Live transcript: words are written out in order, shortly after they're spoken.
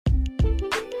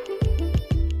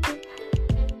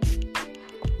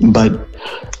But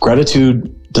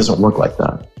gratitude doesn't work like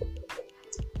that.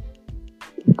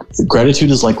 Gratitude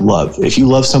is like love. If you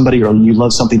love somebody or you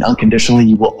love something unconditionally,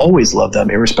 you will always love them,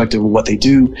 irrespective of what they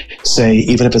do, say,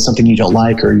 even if it's something you don't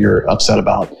like or you're upset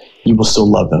about, you will still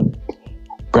love them.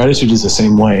 Gratitude is the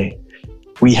same way.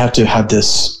 We have to have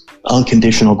this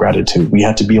unconditional gratitude. We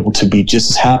have to be able to be just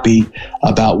as happy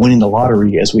about winning the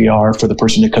lottery as we are for the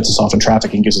person who cuts us off in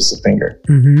traffic and gives us a finger.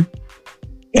 Mm-hmm.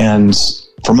 And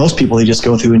for most people, they just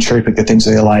go through and cherry pick the things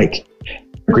they like.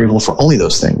 They're grateful for only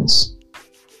those things.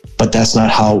 But that's not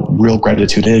how real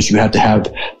gratitude is. You have to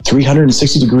have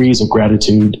 360 degrees of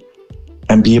gratitude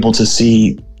and be able to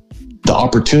see the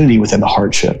opportunity within the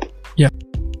hardship. Yeah.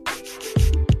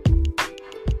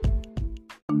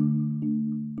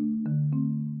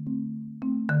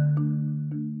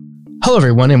 Hello,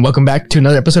 everyone, and welcome back to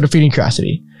another episode of Feeding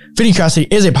Curiosity. Feeding Curiosity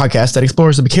is a podcast that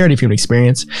explores the precarity of human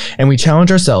experience, and we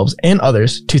challenge ourselves and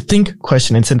others to think,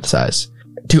 question, and synthesize,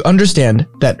 to understand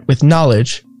that with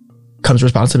knowledge comes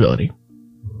responsibility.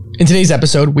 In today's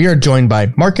episode, we are joined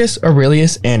by Marcus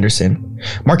Aurelius Anderson.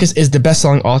 Marcus is the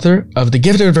best-selling author of The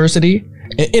Gift of Adversity,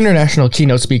 an international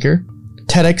keynote speaker,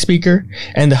 TEDx speaker,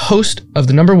 and the host of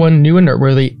the #1 new and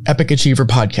noteworthy Epic Achiever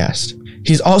podcast.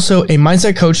 He's also a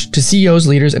mindset coach to CEOs,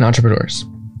 leaders, and entrepreneurs.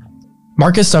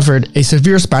 Marcus suffered a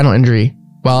severe spinal injury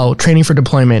while training for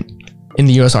deployment in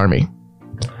the U.S. Army.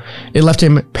 It left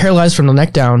him paralyzed from the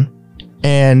neck down,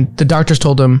 and the doctors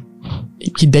told him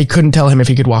they couldn't tell him if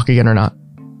he could walk again or not.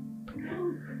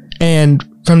 And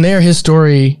from there, his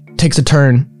story takes a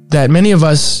turn that many of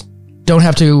us don't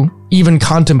have to even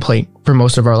contemplate for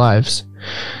most of our lives.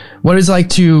 What it's like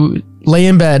to lay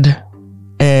in bed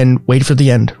and wait for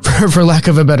the end, for lack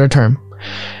of a better term.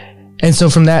 And so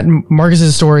from that,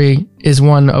 Marcus's story is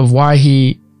one of why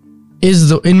he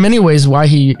is, in many ways, why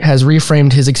he has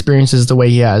reframed his experiences the way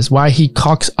he has, why he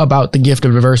talks about the gift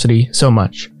of adversity so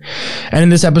much. And in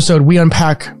this episode, we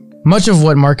unpack much of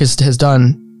what Marcus has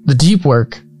done, the deep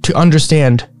work, to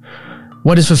understand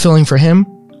what is fulfilling for him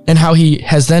and how he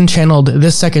has then channeled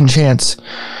this second chance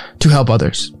to help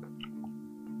others.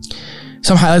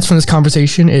 Some highlights from this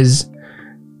conversation is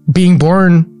being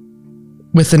born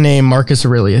with the name Marcus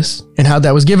Aurelius and how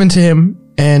that was given to him,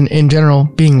 and in general,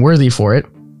 being worthy for it.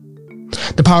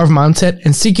 The power of mindset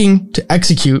and seeking to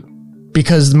execute,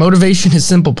 because the motivation is the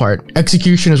simple part.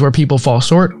 Execution is where people fall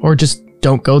short or just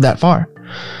don't go that far.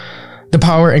 The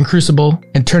power and crucible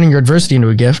and turning your adversity into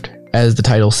a gift, as the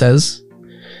title says.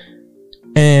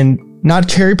 And not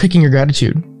cherry picking your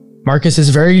gratitude. Marcus is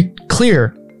very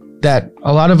clear that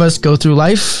a lot of us go through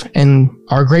life and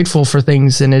are grateful for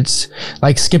things, and it's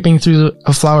like skipping through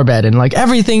a flower bed and like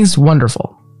everything's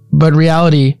wonderful. But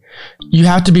reality, you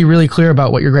have to be really clear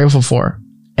about what you're grateful for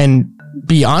and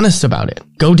be honest about it.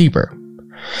 Go deeper.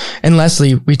 And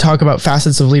lastly, we talk about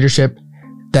facets of leadership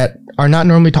that are not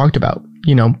normally talked about.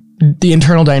 You know, the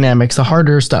internal dynamics, the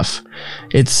harder stuff.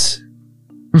 It's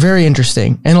very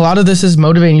interesting. And a lot of this is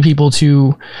motivating people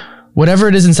to whatever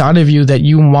it is inside of you that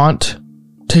you want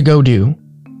to go do,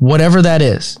 whatever that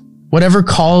is, whatever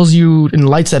calls you and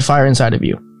lights that fire inside of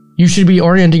you. You should be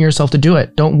orienting yourself to do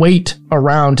it. Don't wait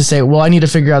around to say, well, I need to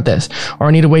figure out this, or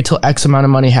I need to wait till X amount of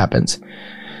money happens.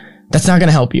 That's not going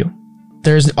to help you.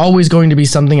 There's always going to be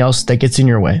something else that gets in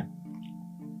your way.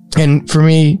 And for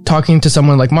me, talking to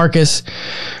someone like Marcus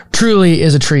truly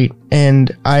is a treat.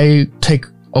 And I take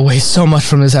away so much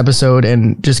from this episode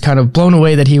and just kind of blown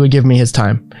away that he would give me his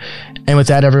time. And with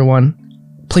that, everyone,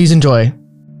 please enjoy.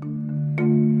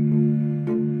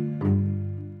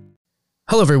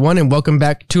 Hello, everyone, and welcome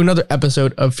back to another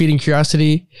episode of Feeding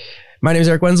Curiosity. My name is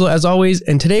Eric Wenzel, as always,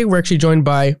 and today we're actually joined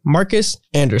by Marcus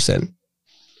Anderson.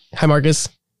 Hi, Marcus.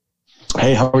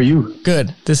 Hey, how are you?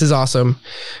 Good. This is awesome.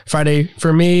 Friday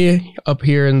for me up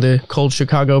here in the cold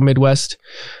Chicago Midwest.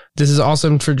 This is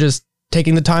awesome for just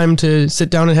taking the time to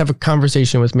sit down and have a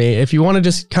conversation with me. If you want to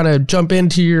just kind of jump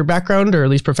into your background, or at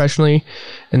least professionally,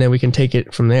 and then we can take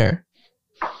it from there.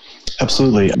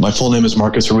 Absolutely. My full name is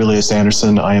Marcus Aurelius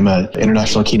Anderson. I am an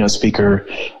international keynote speaker,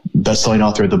 best-selling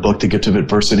author of the book, The Gift of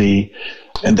Adversity.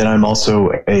 And then I'm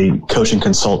also a coach and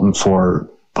consultant for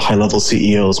high-level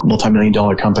CEOs,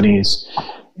 multi-million-dollar companies.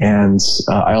 And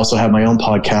I also have my own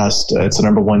podcast. It's the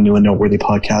 #1 new and noteworthy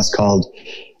podcast called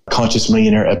Conscious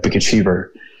Millionaire Epic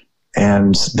Achiever.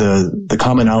 And the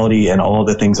commonality and all of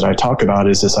the things that I talk about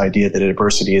is this idea that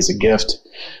adversity is a gift.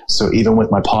 So even with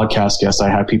my podcast guests, I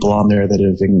have people on there that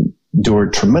have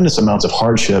endured tremendous amounts of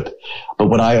hardship. But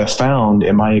what I have found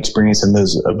in my experience and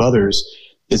those of others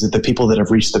is that the people that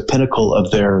have reached the pinnacle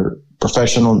of their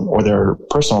professional or their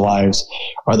personal lives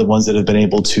are the ones that have been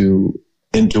able to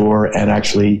endure and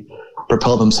actually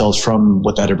propel themselves from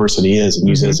what that adversity is and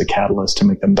use it as a catalyst to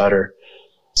make them better.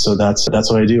 So that's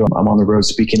what I do. I'm on the road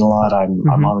speaking a lot. I'm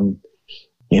on,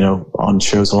 on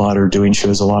shows a lot or doing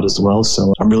shows a lot as well.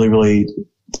 So I'm really, really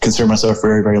consider myself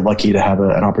very, very lucky to have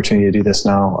an opportunity to do this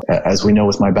now. As we know,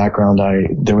 with my background,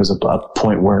 there was a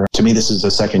point where, to me, this is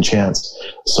a second chance.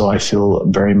 So I feel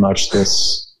very much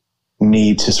this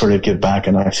need to sort of give back,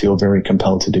 and I feel very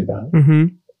compelled to do that. Mm-hmm.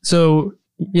 So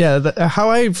yeah, how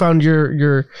I found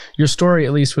your story,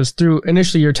 at least, was through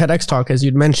initially your TEDx talk, as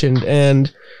you'd mentioned,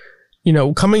 and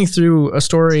coming through a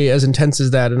story as intense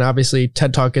as that, and obviously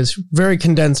TED Talk is very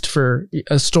condensed for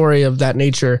a story of that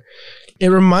nature. It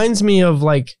reminds me of,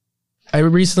 like, I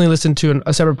recently listened to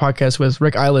a separate podcast with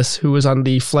Rick Eilis, who was on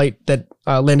the flight that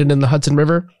landed in the Hudson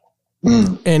River.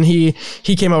 And he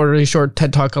came out with a really short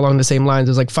TED Talk along the same lines.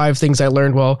 It was like 5 things I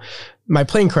learned while my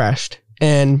plane crashed.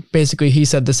 And basically he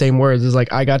said the same words. It's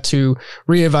like, I got to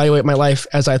reevaluate my life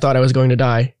as I thought I was going to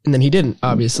die. And then he didn't,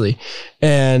 obviously.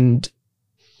 And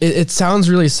it sounds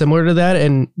really similar to that.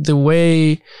 And the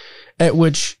way at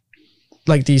which,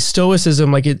 like, the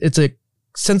stoicism, like it's a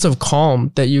sense of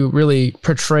calm that you really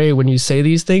portray when you say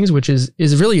these things, which is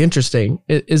really interesting.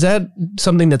 Is that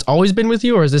something that's always been with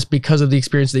you, or is this because of the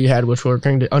experience that you had, which we're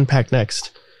going to unpack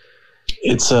next?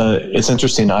 It's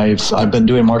interesting. I've been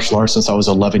doing martial arts since I was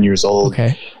 11 years old.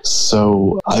 Okay.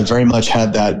 So I very much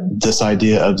had this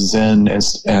idea of Zen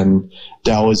and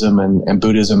Taoism and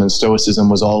Buddhism and Stoicism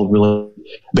was all really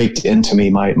baked into me.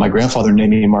 My grandfather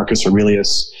named me Marcus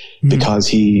Aurelius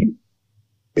because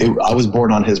I was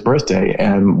born on his birthday.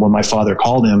 And when my father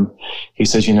called him, he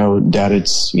says, Dad,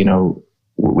 it's,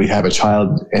 we have a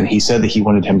child. And he said that he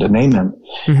wanted him to name him.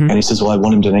 And he says, well, I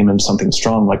want him to name him something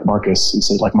strong like Marcus. He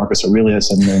said, like Marcus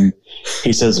Aurelius. And then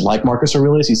he says, like Marcus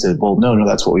Aurelius? He said, well, no,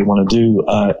 that's what we want to do.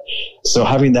 So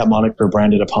having that moniker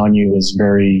branded upon you is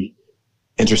very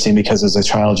interesting, because as a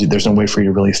child, there's no way for you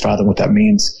to really fathom what that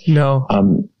means. No.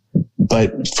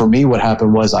 But for me, what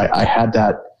happened was I had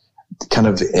that kind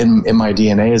of in my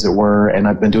DNA, as it were. And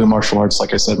I've been doing martial arts,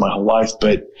 like I said, my whole life.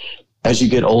 But as you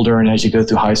get older and as you go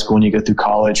through high school and you go through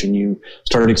college and you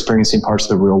start experiencing parts of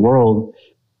the real world,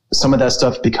 some of that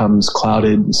stuff becomes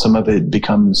clouded. Some of it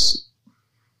becomes,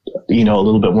 a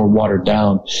little bit more watered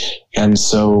down. And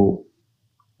so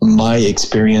my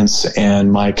experience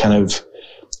and my kind of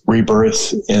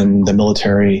rebirth in the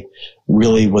military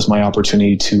really was my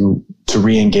opportunity to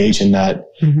re-engage in that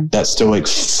stoic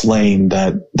flame,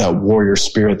 that warrior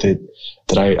spirit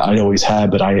that I'd always had,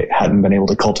 but I hadn't been able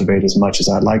to cultivate as much as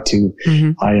I'd like to.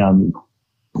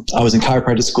 I was in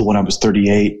chiropractic school when I was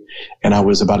 38, and I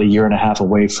was about a year and a half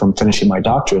away from finishing my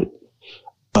doctorate.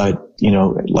 But,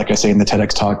 like I say in the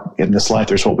TEDx talk, in this life,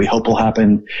 there's what we hope will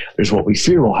happen, there's what we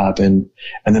fear will happen,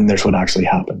 and then there's what actually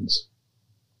happens.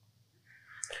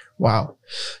 Wow.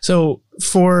 So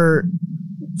for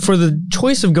the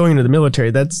choice of going to the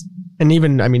military, and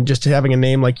even, just having a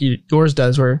name like yours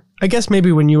does, where I guess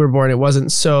maybe when you were born, it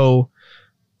wasn't so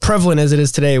prevalent as it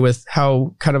is today with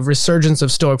how kind of resurgence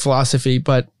of Stoic philosophy,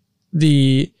 but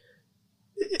it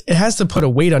has to put a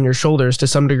weight on your shoulders to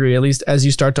some degree, at least as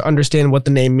you start to understand what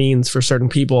the name means for certain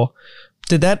people.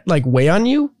 Did that weigh on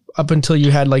you up until you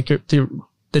had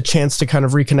the chance to kind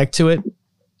of reconnect to it?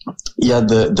 Yeah,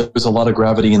 there was a lot of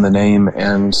gravity in the name,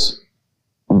 and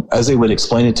as they would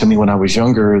explain it to me when I was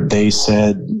younger, they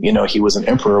said, he was an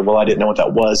emperor. Well, I didn't know what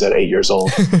that was at 8 years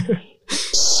old.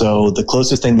 So the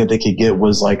closest thing that they could get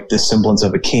was like this semblance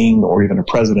of a king or even a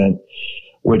president,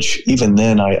 which even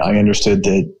then I understood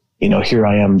that, here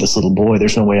I am, this little boy,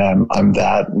 there's no way I'm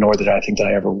that, nor did I think that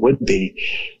I ever would be.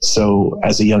 So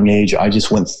as a young age, I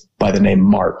just went by the name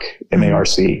Mark,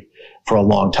 M-A-R-C, for a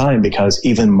long time, because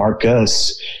even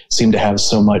Marcus seemed to have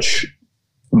so much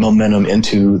momentum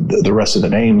into the rest of the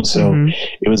name. So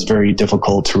it was very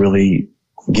difficult to really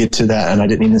get to that. And I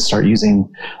didn't even start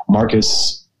using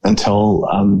Marcus until,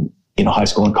 high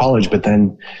school and college. But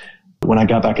then when I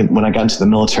got into the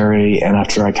military, and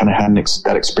after I kind of had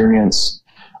that experience,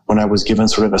 when I was given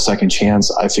sort of a second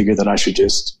chance, I figured that I should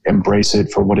just embrace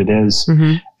it for what it is.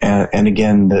 And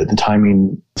again, the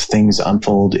timing of things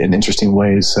unfold in interesting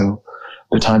ways. So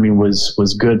the timing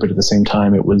was good, but at the same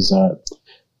time, it was,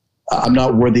 I'm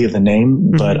not worthy of the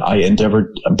name, but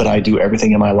I do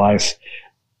everything in my life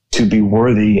to be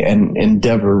worthy and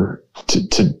endeavor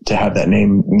to have that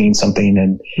name mean something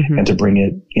and to bring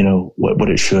it, what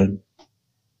it should.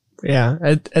 Yeah.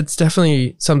 It's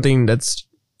definitely something that's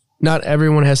not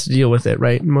everyone has to deal with it,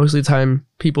 right? Most of the time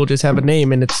people just have a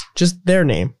name and it's just their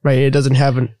name, right? It doesn't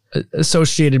have an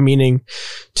associated meaning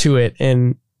to it.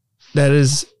 And that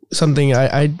is something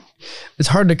it's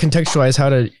hard to contextualize how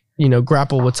to,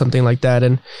 grapple with something like that.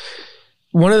 And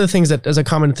one of the things that is a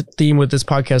common theme with this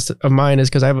podcast of mine is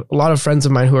because I have a lot of friends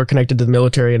of mine who are connected to the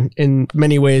military, and in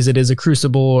many ways it is a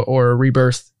crucible or a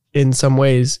rebirth in some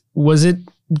ways. Was it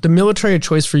the military a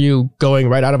choice for you going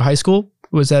right out of high school?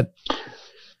 Was that?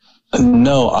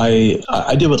 No, I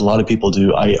did what a lot of people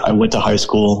do. I went to high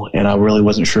school and I really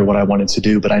wasn't sure what I wanted to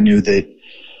do, but I knew that,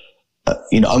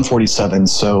 I'm 47.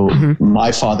 So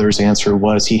my father's answer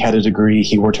was he had a degree,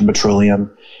 he worked in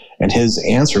petroleum, and his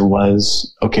answer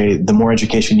was, okay, the more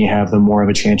education you have, the more of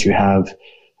a chance you have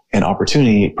an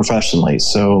opportunity professionally.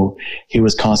 So he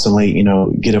was constantly,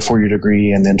 get a 4-year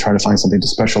degree and then try to find something to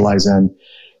specialize in.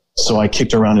 So I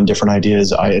kicked around in different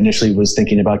ideas. I initially was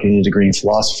thinking about getting a degree in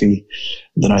philosophy.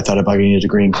 Then I thought about getting a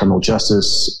degree in criminal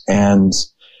justice. And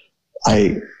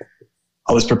I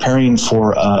was preparing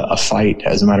for a fight,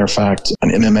 as a matter of fact,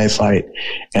 an MMA fight,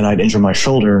 and I'd injured my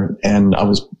shoulder, and I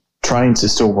was trying to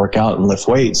still work out and lift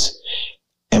weights.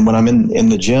 And when I'm in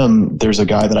the gym, there's a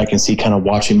guy that I can see kind of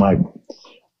watching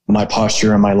my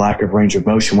posture and my lack of range of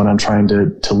motion when I'm trying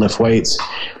to lift weights.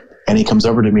 And he comes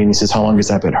over to me and he says, "How long has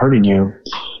that been hurting you?"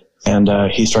 And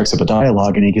he strikes up a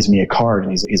dialogue and he gives me a card,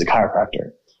 and he's a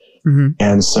chiropractor. Mm-hmm.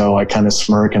 And so I kind of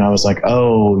smirk and I was like,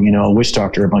 "Oh, a witch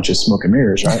doctor, a bunch of smoke and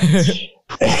mirrors, right?"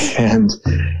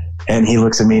 and he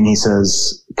looks at me and he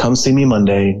says, "Come see me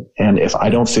Monday, and if I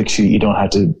don't fix you, you don't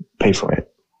have to pay for it."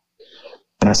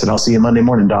 And I said, "I'll see you Monday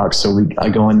morning, doc." So I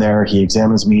go in there, he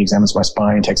examines me, examines my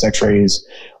spine, takes x-rays,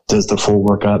 does the full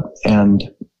workup, and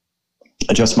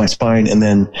adjusts my spine. And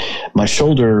then my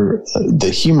shoulder, the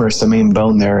humerus, the main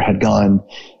bone there, had gone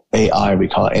AI, we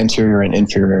call it anterior and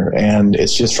inferior. And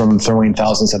it's just from throwing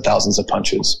thousands and thousands of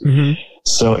punches. Mm-hmm.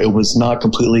 So it was not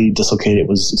completely dislocated. It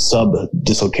was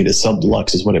sub-dislocated.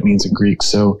 Subluxed is what it means in Greek.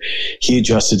 So he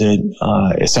adjusted it.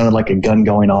 It sounded like a gun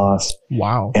going off.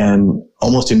 Wow. And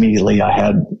almost immediately I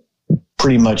had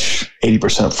pretty much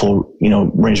 80% full,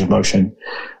 range of motion.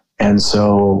 And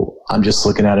so I'm just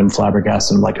looking at him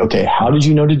flabbergasted. I'm like, "Okay, how did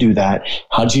you know to do that?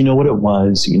 How did you know what it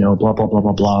was? Blah, blah, blah,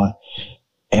 blah, blah."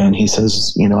 And he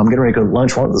says, "I'm getting ready to go to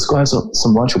lunch. Well, let's go have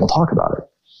some lunch and we'll talk about it."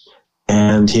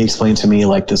 And he explained to me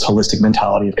like this holistic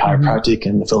mentality of chiropractic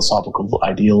and the philosophical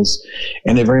ideals.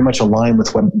 And they very much align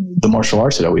with what the martial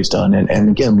arts had always done. And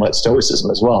again, what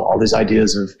Stoicism as well. All these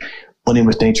ideas of blending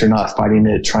with nature, not fighting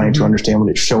it, trying to understand what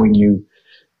it's showing you.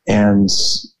 And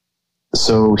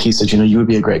so he said, "You would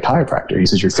be a great chiropractor." He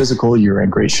says, "You're physical, you're in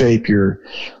great shape, you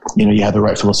have the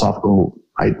right philosophical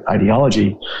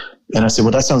ideology." And I said,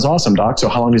 "Well, that sounds awesome, doc. So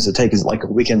how long does it take? Is it like a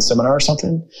weekend seminar or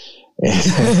something?"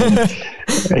 And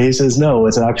he says, "No,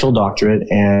 it's an actual doctorate."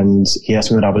 And he asked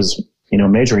me what I was,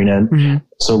 majoring in. Mm-hmm.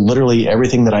 So literally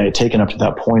everything that I had taken up to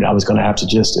that point, I was going to have to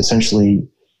just essentially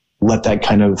let that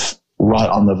kind of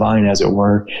rot on the vine, as it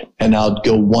were. And now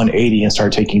go 180 and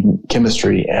start taking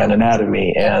chemistry and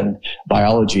anatomy and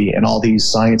biology and all these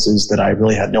sciences that I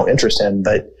really had no interest in.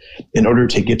 But in order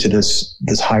to get to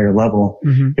this higher level,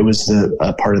 it was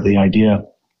the part of the idea.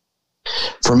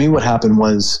 For me, what happened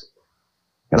was,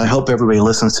 and I hope everybody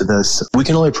listens to this, we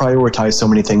can only prioritize so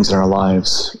many things in our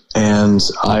lives. And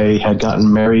I had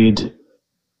gotten married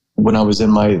when I was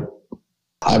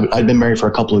I'd been married for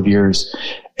a couple of years.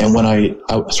 And when I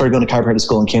started going to chiropractic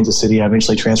school in Kansas City, I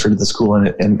eventually transferred to the school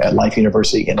at Life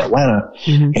University in Atlanta.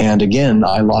 Mm-hmm. And again,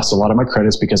 I lost a lot of my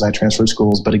credits because I transferred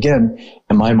schools. But again,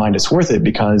 in my mind, it's worth it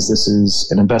because this is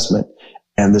an investment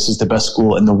and this is the best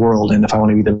school in the world. And if I want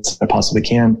to be the best I possibly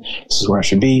can, this is where I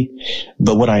should be.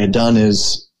 But what I had done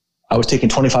is I was taking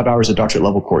 25 hours of doctorate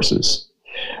level courses.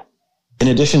 In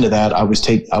addition to that, I was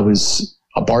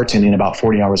bartending about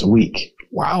 40 hours a week.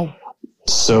 Wow.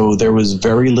 So there was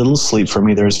very little sleep for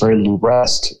me. There was very little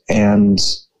rest. And,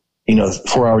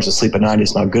 4 hours of sleep a night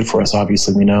is not good for us,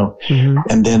 obviously, we know. Mm-hmm.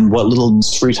 And then what little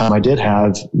free time I did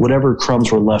have, whatever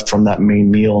crumbs were left from that main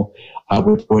meal, I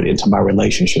would put into my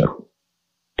relationship.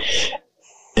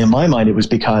 In my mind, it was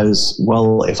because,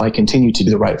 well, if I continue to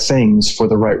do the right things for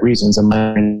the right reasons,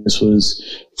 and this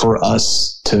was for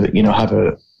us to, have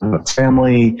a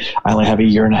family. I only have a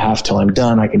year and a half till I'm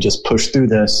done. I can just push through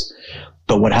this.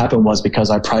 But what happened was because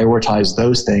I prioritized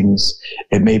those things,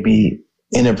 it made me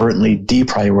inadvertently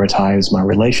deprioritize my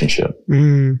relationship.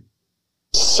 Mm.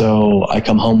 So I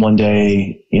come home one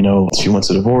day, she wants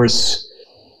a divorce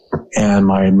and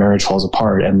my marriage falls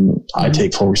apart, and I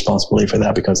take full responsibility for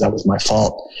that because that was my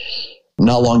fault.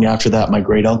 Not long after that, my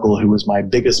great uncle, who was my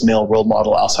biggest male role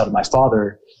model outside of my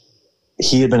father,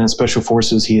 he had been in special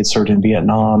forces. He had served in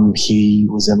Vietnam. He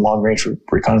was in long range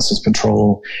reconnaissance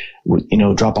patrol,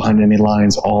 drop behind enemy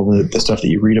lines, all the stuff that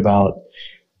you read about.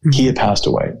 Mm-hmm. He had passed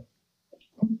away.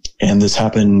 And this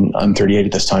happened, I'm 38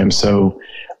 at this time. So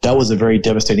that was a very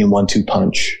devastating 1-2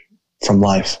 punch from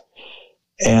life.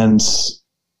 And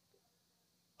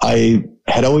I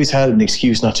had always had an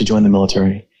excuse not to join the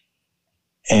military.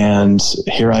 And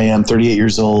here I am, 38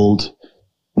 years old,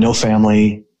 no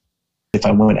family. If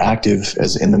I went active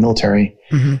as in the military,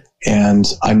 and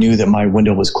I knew that my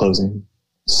window was closing.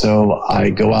 So I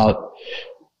go out,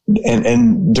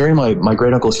 and during my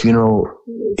great uncle's funeral,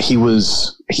 he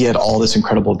had all this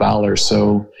incredible valor.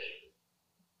 So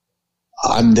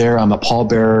I'm there, I'm a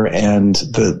pallbearer, and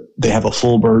they have a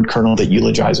full bird colonel that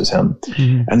eulogizes him.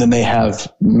 And then they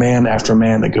have man after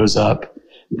man that goes up,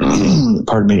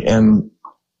 pardon me, and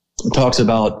talks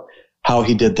about how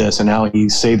he did this and how he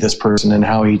saved this person and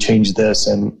how he changed this.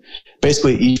 And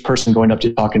basically each person going up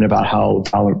to talking about how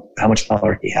much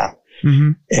valor he had.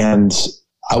 And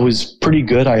I was pretty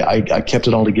good. I kept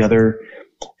it all together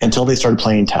until they started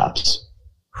playing taps.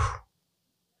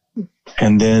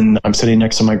 And then I'm sitting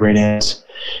next to my great aunt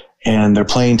and they're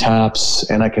playing taps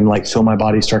and I can like feel my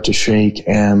body start to shake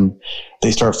and they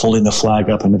start folding the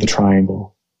flag up into the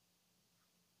triangle.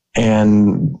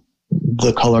 And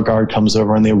the color guard comes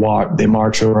over and they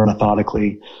march over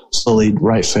methodically, slowly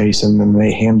right face, and then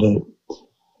they hand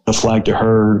the flag to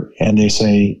her and they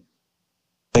say,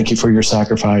 "Thank you for your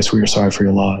sacrifice. We are sorry for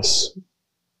your loss."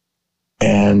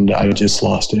 And I just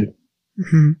lost it.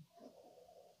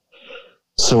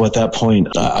 So at that point,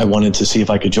 I wanted to see if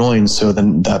I could join. So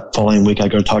then that following week, I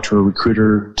go talk to a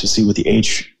recruiter to see what the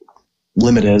age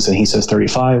limit is. And he says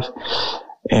 35.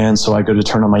 And so I go to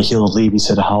turn on my heel and leave. He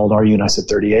said, "How old are you?" And I said,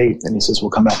 38. And he says,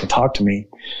 "Well, come back and talk to me."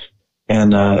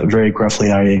 And very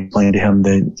gruffly, I explained to him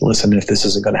that, "Listen, if this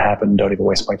isn't going to happen, don't even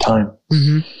waste my time."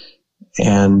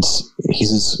 And he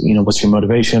says, "What's your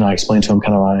motivation?" I explained to him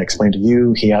kind of what I explained to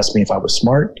you. He asked me if I was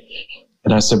smart.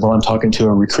 And I said, "Well, I'm talking to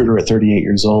a recruiter at 38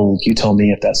 years old. You tell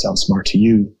me if that sounds smart to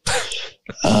you."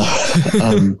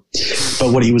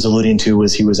 But what he was alluding to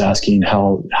was he was asking,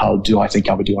 how do I think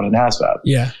I would do on an ASVAB?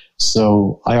 Yeah.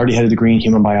 So I already had a degree in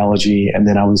human biology, and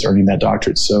then I was earning that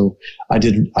doctorate. So I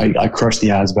crushed the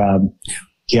ASVAB.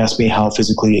 He asked me how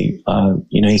physically,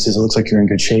 he says, "It looks like you're in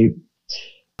good shape."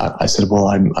 I said, "Well,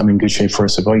 I'm in good shape for a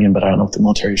civilian, but I don't know what the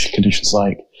military condition's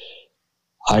like."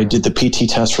 I did the PT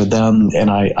test for them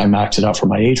and I maxed it out for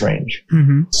my age range.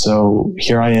 So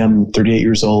here I am, 38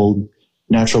 years old,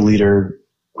 natural leader,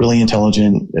 really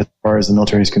intelligent as far as the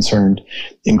military is concerned,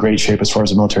 in great shape as far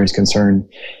as the military is concerned.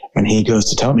 And he goes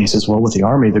to tell me, he says, "Well, with the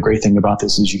Army, the great thing about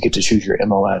this is you get to choose your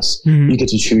MOS. You get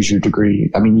to choose your degree.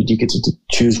 I mean, you get to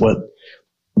choose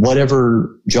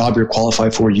whatever job you're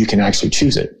qualified for, you can actually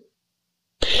choose it."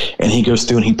 And he goes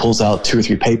through and he pulls out 2 or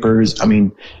 3 papers. I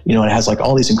mean, it has like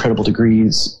all these incredible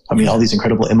degrees. I mean, all these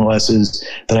incredible MOSs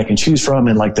that I can choose from.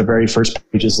 And like the very first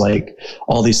page is like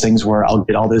all these things where I'll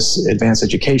get all this advanced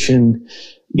education.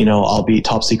 I'll be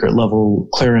top secret level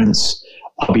clearance.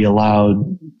 I'll be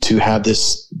allowed to have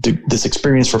this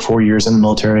experience for 4 years in the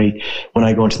military. When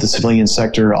I go into the civilian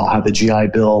sector, I'll have the GI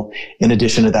Bill. In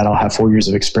addition to that, I'll have 4 years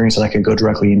of experience and I can go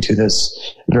directly into this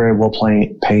very well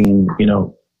paying,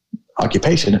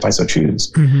 occupation if I so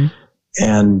choose.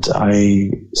 And I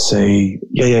say,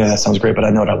 yeah, that sounds great, but I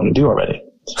know what I want to do already.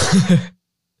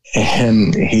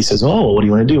 And he says, "Oh, what do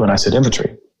you want to do?" And I said,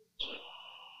 "Infantry."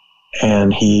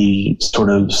 And he sort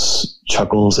of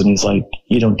chuckles and he's like,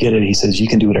 "You don't get it." He says, "You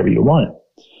can do whatever you want."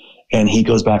 And he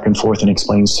goes back and forth and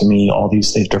explains to me all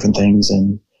these different things.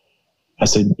 And I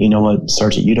said, "You know what,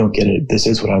 Sergeant, you don't get it. This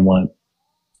is what I want.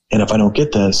 And if I don't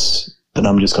get this, then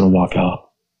I'm just going to walk out."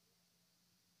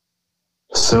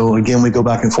 So again, we go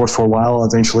back and forth for a while.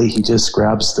 Eventually he just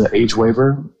grabs the age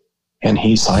waiver and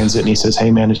he signs it and he says,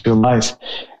 "Hey man, it's your life."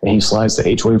 And he slides the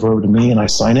age waiver over to me and I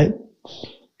sign it.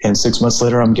 And 6 months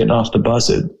later, I'm getting off the bus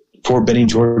at Fort Benning,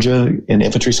 Georgia in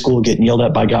infantry school, getting yelled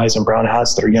at by guys in brown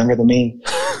hats that are younger than me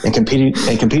and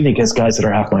competing against guys that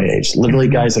are half my age, literally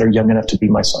guys that are young enough to be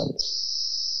my sons.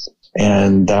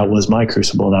 And that was my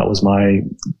crucible. That was my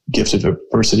gift of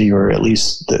adversity, or at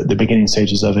least the beginning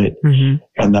stages of it.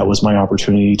 And that was my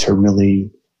opportunity to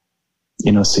really,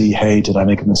 see, hey, did I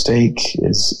make a mistake?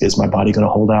 Is my body going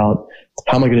to hold out?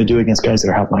 How am I going to do against guys that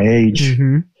are half my age?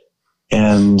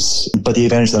 But the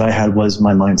advantage that I had was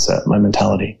my mindset, my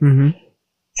mentality.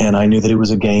 And I knew that it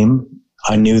was a game.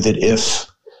 I knew that if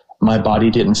my body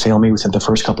didn't fail me within the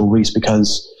first couple of weeks,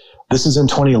 because this is in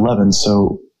 2011.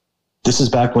 So this is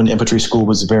back when infantry school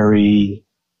was very,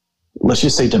 let's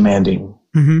just say, demanding.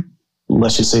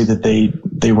 Let's just say that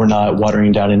they were not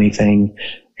watering down anything,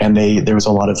 and there was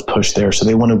a lot of push there. So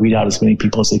they want to weed out as many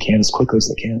people as they can, as quickly as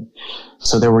they can.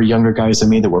 So there were younger guys than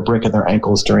me that were breaking their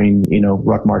ankles during,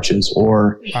 ruck marches,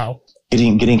 or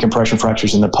getting compression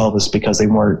fractures in the pelvis because they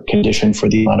weren't conditioned for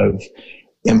the amount of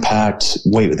impact,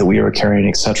 weight that we were carrying,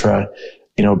 etc.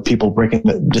 people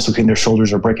dislocating their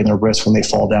shoulders or breaking their wrists when they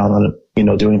fall down on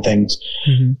it, doing things.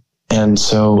 Mm-hmm. And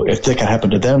so if that could happen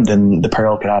to them, then the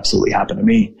parallel could absolutely happen to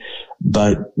me.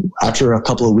 But after a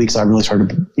couple of weeks, I really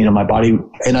started, my body,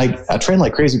 and I trained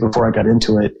like crazy before I got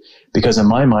into it, because in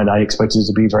my mind, I expected it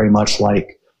to be very much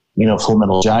like, Full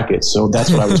Metal Jacket. So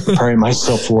that's what I was preparing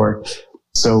myself for.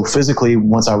 So physically,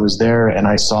 once I was there and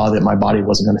I saw that my body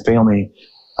wasn't going to fail me,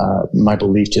 my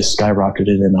belief just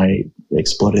skyrocketed and I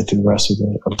exploded through the rest of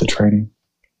the training.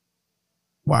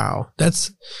 Wow.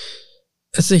 That's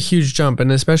a huge jump.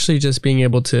 And especially just being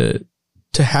able to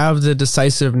have the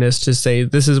decisiveness to say,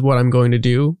 this is what I'm going to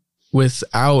do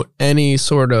without any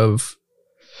sort of,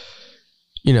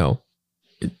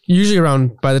 usually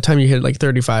around by the time you hit like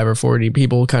 35 or 40,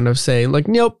 people kind of say like,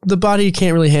 nope, the body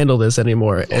can't really handle this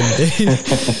anymore.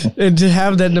 And, and to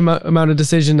have that amount of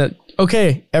decision that,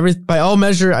 okay, by all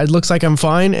measure, it looks like I'm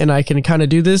fine and I can kind of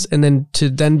do this. And then to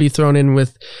then be thrown in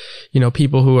with,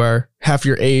 people who are half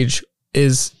your age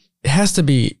it has to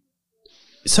be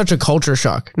such a culture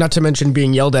shock, not to mention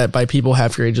being yelled at by people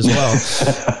half your age as well.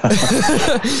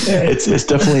 It's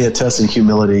definitely a test in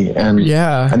humility. And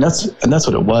that's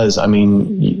what it was. I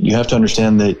mean, you have to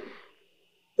understand that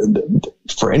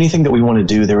for anything that we want to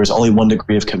do, there is only one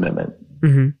degree of commitment,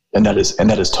 mm-hmm. and that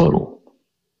is total.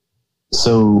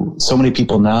 So many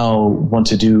people now want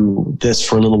to do this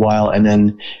for a little while and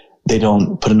then they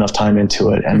don't put enough time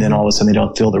into it. And then all of a sudden they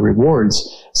don't feel the rewards.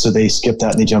 So they skip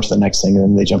that and they jump to the next thing and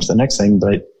then they jump to the next thing.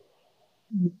 But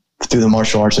through the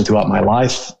martial arts and throughout my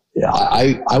life,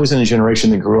 I was in a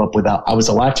generation that grew up I was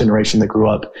the last generation that grew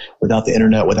up without the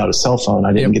internet, without a cell phone.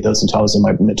 I didn't get those until I was in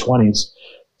my mid 20s.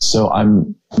 So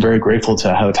I'm very grateful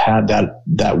to have had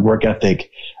that work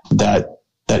ethic, that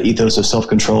ethos of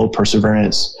self-control,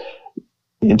 perseverance,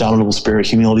 indomitable spirit,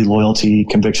 humility, loyalty,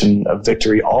 conviction of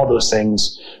victory. All those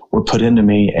things were put into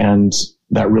me. And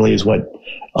that really is what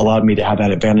allowed me to have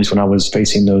that advantage when I was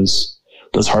facing those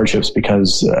hardships.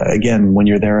 Because again, when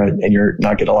you're there and you're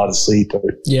not getting a lot of sleep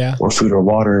or food or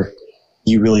water,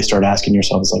 you really start asking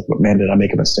yourself, it's like, man, did I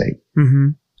make a mistake? Mm-hmm.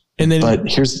 And then,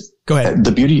 go ahead.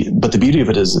 The beauty of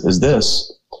it is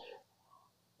this: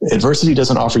 adversity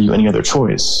doesn't offer you any other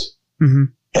choice.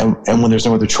 Mm-hmm. And when there's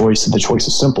no other choice, the choice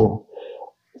is simple.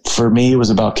 For me, it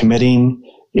was about committing.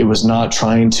 It was not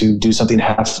trying to do something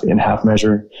half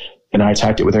measure. And I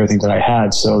attacked it with everything that I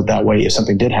had. So that way, if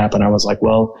something did happen, I was like,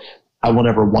 well, I won't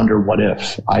ever wonder what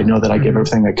if. I know that I gave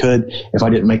everything I could. If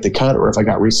I didn't make the cut, or if I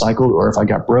got recycled, or if I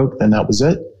got broke, then that was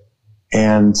it.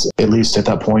 And at least at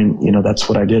that point, that's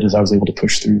what I did, is I was able to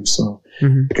push through. So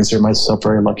mm-hmm. I consider myself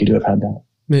very lucky to have had that.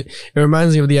 It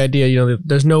reminds me of the idea,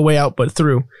 there's no way out but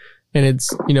through. And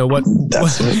it's,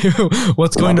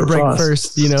 what's going to break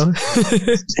first,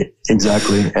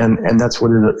 Exactly. And that's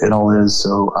what it all is.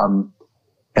 So,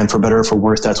 and for better or for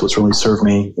worse, that's what's really served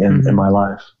me in my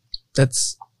life.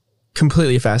 That's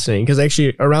completely fascinating, because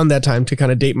actually around that time, to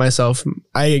kind of date myself,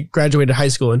 I graduated high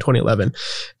school in 2011.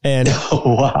 And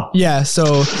wow. Yeah.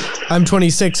 So I'm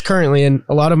 26 currently, and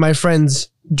a lot of my friends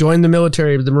joined the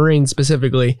military, the Marines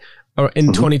specifically, in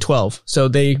mm-hmm. 2012. So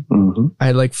mm-hmm. I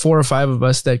had like 4 or 5 of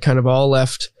us that kind of all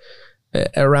left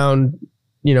around,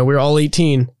 we were all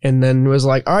 18, and then it was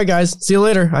like, all right, guys, see you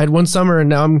later. I had one summer and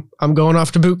now I'm going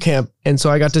off to boot camp. And so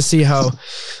I got to see how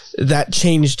that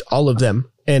changed all of them.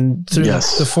 And through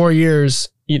the 4 years,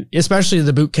 especially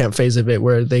the boot camp phase of it,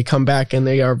 where they come back and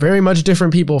they are very much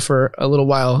different people for a little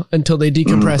while until they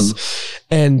decompress.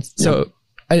 Mm-hmm. And so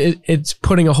it's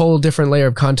putting a whole different layer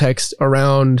of context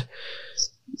around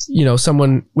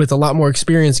someone with a lot more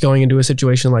experience going into a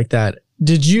situation like that.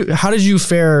 How did you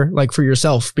fare like for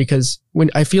yourself? Because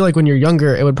I feel like when you're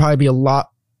younger, it would probably be a lot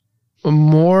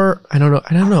more, I don't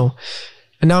know.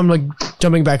 And now I'm like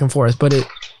jumping back and forth, but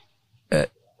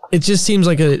it just seems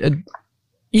like a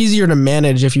easier to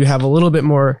manage if you have a little bit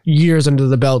more years under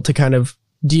the belt to kind of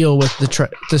deal with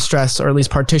the stress, or at least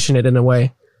partition it in a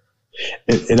way.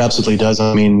 It absolutely does.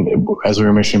 I mean, as we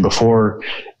were mentioning before,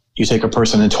 you take a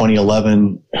person in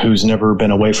 2011 who's never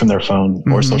been away from their phone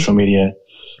or mm-hmm. social media.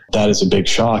 That is a big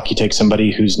shock. You take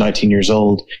somebody who's 19 years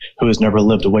old who has never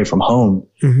lived away from home,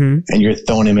 mm-hmm. and you're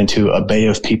throwing him into a bay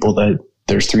of people that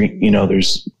there's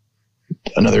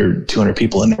another 200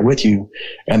 people in there with you,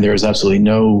 and there's absolutely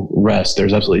no rest.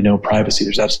 There's absolutely no privacy.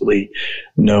 There's absolutely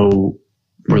no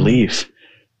relief.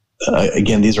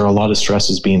 Again, these are a lot of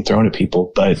stresses being thrown at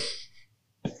people, but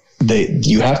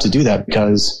you have to do that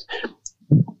because,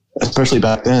 especially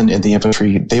back then in the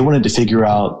infantry, they wanted to figure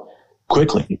out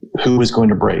quickly who was going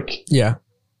to break. Yeah.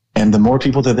 And the more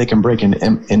people that they can break in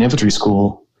infantry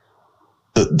school,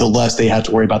 the less they have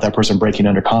to worry about that person breaking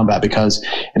under combat, because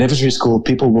in infantry school,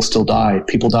 people will still die.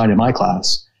 People died in my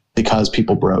class because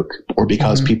people broke or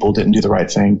because people didn't do the right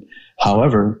thing.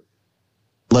 However,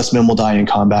 less men will die in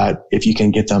combat if you can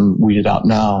get them weeded out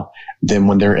now than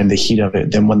when they're in the heat of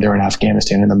it, than when they're in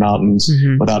Afghanistan in the mountains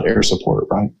without air support,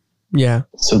 right? Yeah.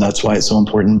 So that's why it's so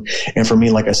important. And for me,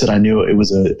 like I said, I knew it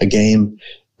was a game.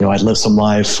 You know, I'd lived some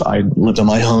life. I lived on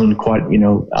my own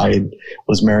I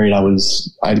was married.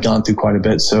 I'd gone through quite a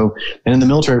bit. So, and in the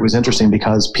military, it was interesting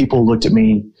because people looked at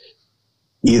me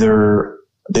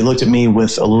they looked at me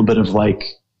with a little bit of like,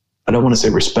 I don't want to say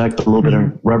respect, but a little bit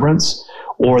of reverence,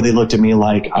 or they looked at me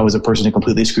like I was a person who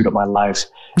completely screwed up my life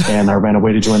and I ran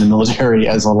away to join the military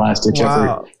as a last ditch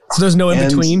effort. So there's no in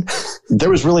between? There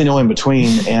was really no in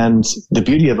between. And the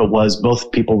beauty of it was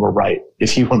both people were right,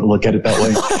 if you want to look at it that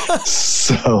way.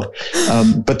 So,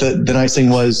 but the nice thing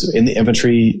was in the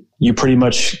infantry, you pretty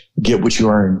much get what you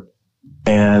earn.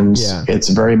 And it's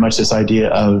very much this idea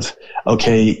of,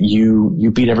 okay,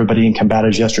 you beat everybody in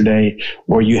combatives yesterday,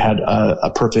 or you had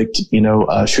a perfect,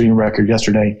 shooting record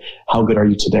yesterday. How good are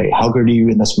you today? How good are you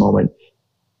in this moment?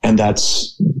 And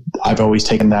I've always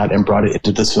taken that and brought it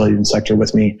into the civilian sector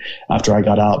with me after I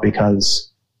got out,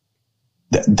 because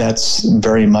that's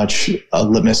very much a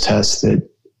litmus test that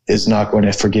is not going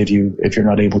to forgive you if you're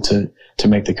not able to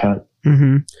make the cut.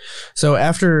 Mm-hmm. So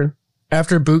after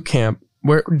boot camp,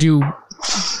 where do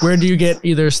you get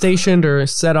either stationed or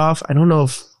set off? I don't know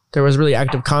if there was really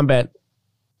active combat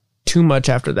too much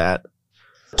after that.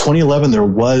 2011,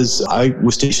 I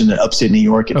was stationed in upstate New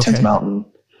York at 10th Mountain.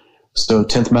 So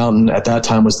 10th Mountain at that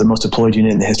time was the most deployed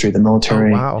unit in the history of the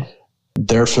military. Oh, wow.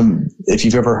 They're if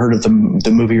you've ever heard of the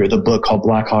movie or the book called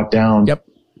Black Hawk Down. Yep.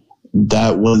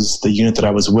 That was the unit that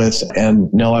I was with.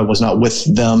 And no, I was not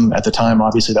with them at the time.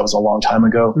 Obviously that was a long time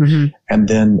ago.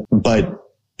 But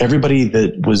everybody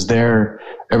that was there,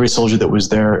 every soldier that was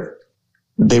there,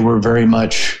 they were very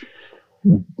much,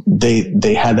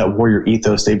 they had that warrior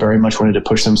ethos. They very much wanted to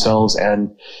push themselves. And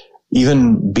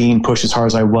even being pushed as hard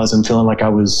as I was and feeling like I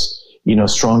was,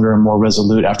 stronger and more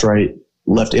resolute after I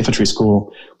left infantry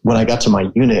school, when I got to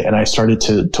my unit and I started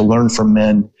to learn from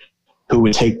men who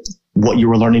would take what you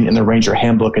were learning in the Ranger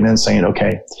handbook and then saying,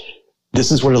 okay,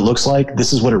 this is what it looks like.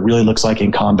 This is what it really looks like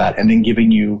in combat. And then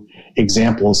giving you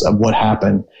examples of what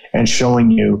happened and showing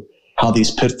you how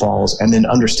these pitfalls, and then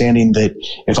understanding that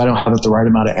if I don't have the right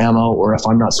amount of ammo, or if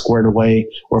I'm not squared away,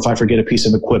 or if I forget a piece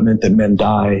of equipment, that men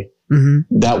die.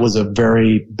 That was a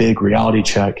very big reality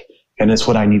check. And it's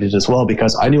what I needed as well,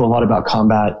 because I knew a lot about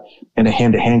combat in a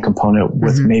hand-to-hand component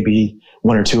with maybe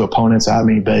one or two opponents at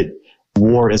me, but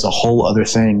war is a whole other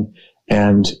thing.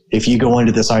 And if you go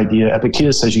into this idea,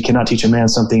 Epictetus says you cannot teach a man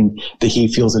something that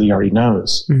he feels that he already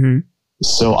knows.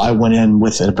 So I went in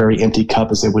with a very empty cup,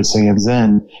 as they would say in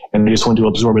Zen, and I just wanted to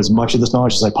absorb as much of this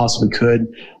knowledge as I possibly could.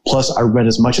 Plus, I read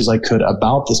as much as I could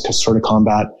about this sort of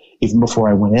combat even before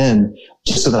I went in,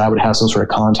 just so that I would have some sort of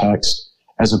context,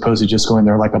 as opposed to just going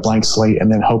there like a blank slate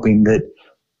and then hoping that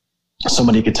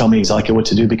somebody could tell me exactly what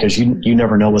to do, because you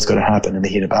never know what's going to happen in the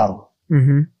heat of battle.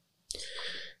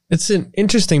 It's an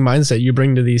interesting mindset you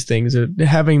bring to these things,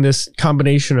 having this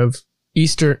combination of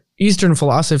Eastern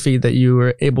philosophy that you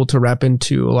were able to wrap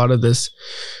into a lot of this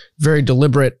very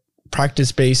deliberate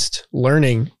practice-based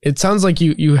learning. It sounds like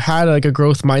you had like a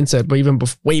growth mindset, but even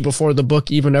way before the book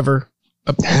even ever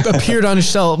appeared on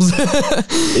shelves.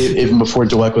 Even before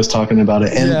Dweck was talking about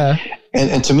it.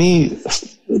 And to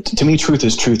me, truth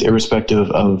is truth, irrespective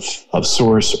of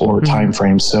source or time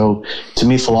frame. So to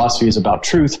me, philosophy is about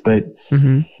truth, but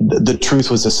the truth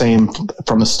was the same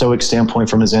from a Stoic standpoint,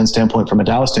 from a Zen standpoint, from a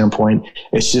Taoist standpoint.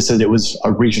 It's just that it was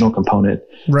a regional component.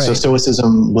 Right. So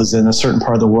Stoicism was in a certain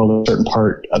part of the world, a certain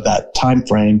part of that time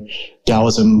frame.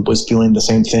 Taoism was feeling the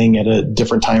same thing at a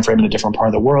different time frame in a different part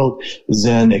of the world,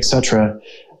 Zen, etc.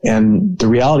 And the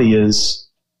reality is,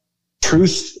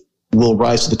 truth will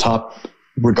rise to the top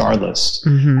regardless.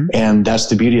 And that's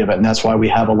the beauty of it. And that's why we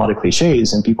have a lot of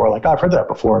cliches, and people are like, oh, I've heard that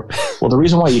before. Well, the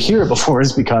reason why you hear it before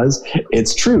is because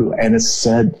it's true, and it's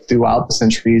said throughout the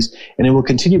centuries, and it will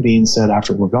continue being said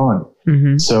after we're gone.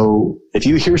 So if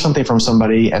you hear something from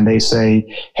somebody and they say,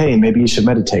 hey, maybe you should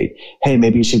meditate. Hey,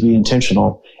 maybe you should be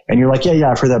intentional. And you're like, yeah,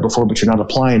 I've heard that before, but you're not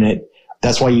applying it.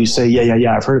 That's why you say,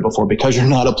 yeah, I've heard it before, because you're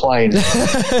not applying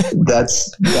it.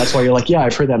 That's why you're like, yeah,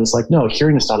 I've heard that. It's like, no,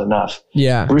 hearing is not enough.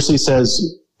 Yeah. Bruce Lee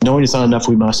says, knowing is not enough,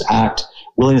 we must act.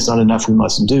 Willing is not enough, we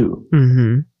must do.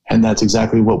 And that's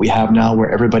exactly what we have now, where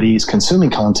everybody's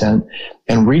consuming content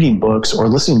and reading books or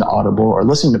listening to Audible or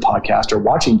listening to podcasts or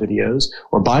watching videos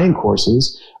or buying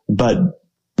courses, but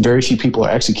very few people are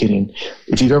executing.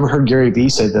 If you've ever heard Gary Vee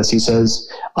say this, he says,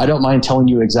 I don't mind telling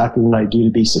you exactly what I do to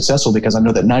be successful because I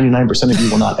know that 99% of you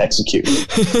will not execute.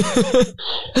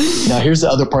 Now, here's the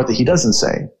other part that he doesn't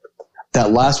say.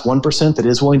 That last 1% that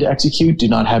is willing to execute do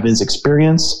not have his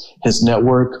experience, his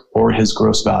network, or his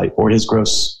gross value, or his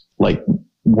gross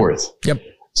worth. Yep.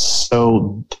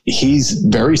 So he's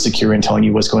very secure in telling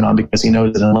you what's going on because he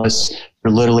knows that unless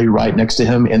you're literally right next to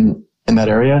him in that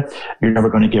area, you're never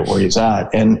going to get where he's at.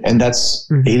 And that's,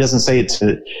 he doesn't say it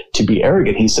to be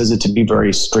arrogant. He says it to be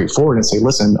very straightforward and say,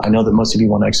 listen, I know that most of you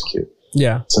want to execute.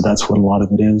 Yeah. So that's what a lot of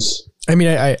it is. I mean,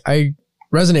 I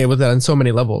resonate with that on so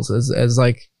many levels as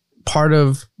like part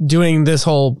of doing this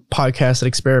whole podcast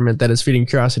experiment that is Feeding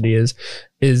Curiosity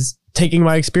is taking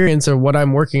my experience or what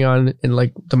I'm working on, and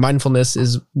like the mindfulness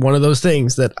is one of those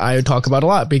things that I talk about a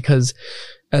lot because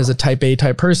as a type A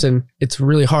type person, it's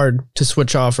really hard to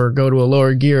switch off or go to a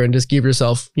lower gear and just give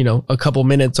yourself, a couple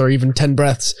minutes or even 10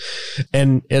 breaths.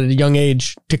 And at a young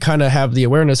age to kind of have the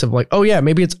awareness of like, oh yeah,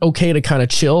 maybe it's okay to kind of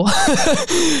chill.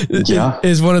 Yeah.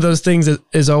 Is one of those things that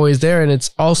is always there. And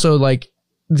it's also like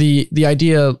the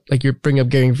idea, like you're bringing up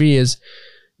Gary Vee is,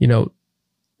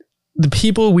 the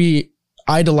people we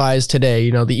idolize today,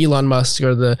 the Elon Musk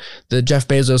or the Jeff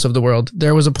Bezos of the world,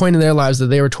 there was a point in their lives that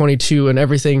they were 22 and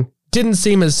everything didn't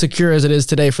seem as secure as it is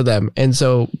today for them. And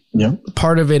so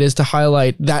part of it is to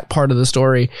highlight that part of the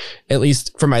story, at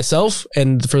least for myself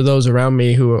and for those around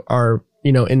me who are,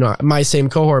 in my same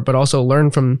cohort, but also learn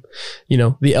from,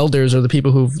 the elders or the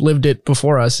people who've lived it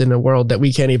before us in a world that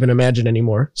we can't even imagine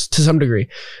anymore to some degree.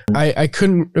 I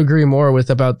couldn't agree more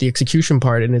about the execution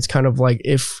part. And it's kind of like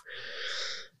if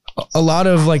a lot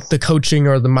of like the coaching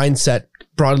or the mindset,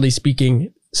 broadly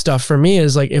speaking, stuff for me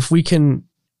is like, if we can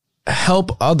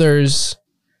help others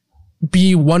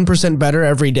be 1% better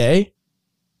every day,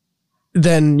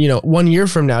 then 1 year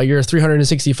from now you're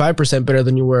 365% better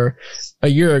than you were a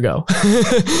year ago.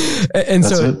 and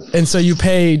so you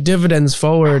pay dividends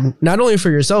forward, not only for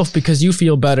yourself because you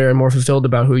feel better and more fulfilled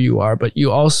about who you are, but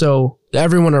you also,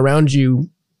 everyone around you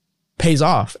pays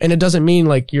off. And it doesn't mean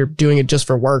like you're doing it just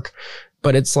for work,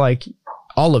 but it's like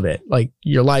all of it, like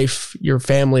your life, your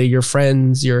family, your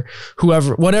friends, your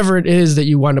whoever, whatever it is that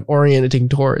you wind up orienting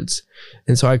towards.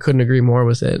 And so I couldn't agree more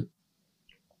with it.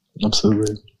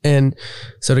 Absolutely. And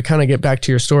so to kind of get back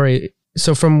to your story,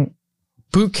 so from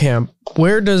boot camp,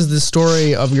 where does the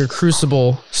story of your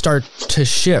crucible start to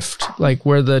shift? Like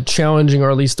where the challenging,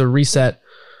 or at least the reset.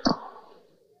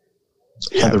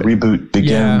 Yeah, the reboot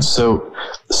begins. Yeah.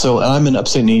 So I'm in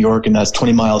upstate New York, and that's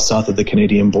 20 miles south of the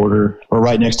Canadian border. We're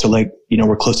right next to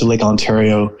we're close to Lake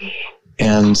Ontario.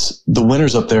 And the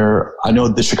winters up there, I know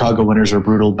the Chicago winters are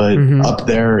brutal, but up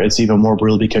there it's even more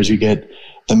brutal because you get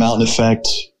the mountain effect,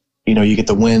 you get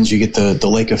the winds, you get the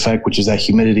lake effect, which is that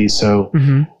humidity. So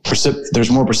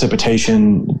there's more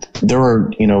precipitation. There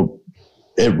are,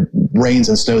 it rains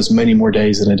and snows many more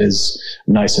days than it is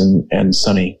nice and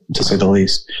sunny, to say the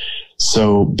least.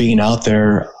 So being out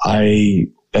there,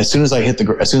 as soon as I get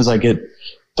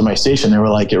to my station, they were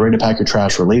like, get ready to pack your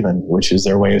trash, we're leaving, which is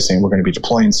their way of saying we're going to be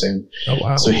deploying soon. Oh,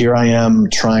 wow. So here I am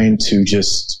trying to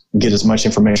just get as much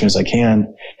information as I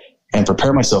can and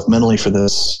prepare myself mentally for the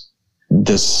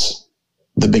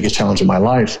biggest challenge of my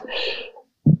life.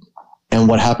 And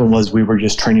what happened was we were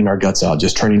just training our guts out,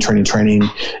 just training.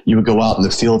 You would go out in the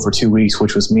field for 2 weeks,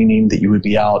 which was meaning that you would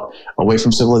be out away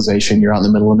from civilization. You're out in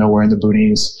the middle of nowhere in the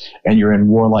boonies, and you're in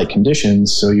warlike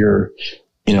conditions. So you're,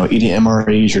 eating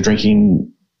MREs, you're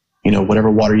drinking,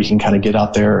 whatever water you can kind of get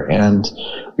out there, and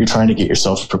you're trying to get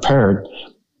yourself prepared.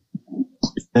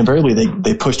 Invariably,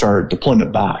 they pushed our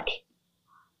deployment back.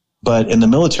 But in the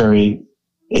military,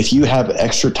 if you have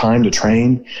extra time to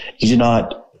train, you do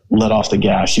not let off the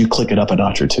gas. You click it up a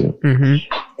notch or two.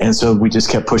 And so we just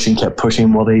kept pushing.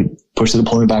 Well, they pushed the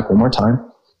deployment back one more time.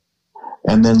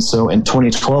 And then so in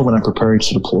 2012, when I'm preparing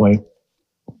to deploy,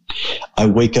 I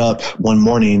wake up one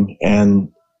morning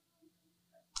and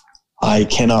I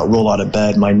cannot roll out of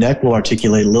bed. My neck will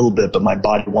articulate a little bit, but my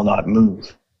body will not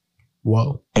move.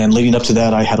 Whoa. And leading up to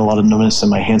that, I had a lot of numbness in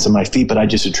my hands and my feet, but I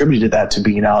just attributed that to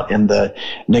being out in the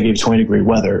negative 20-degree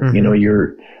weather.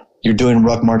 You're doing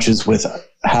ruck marches with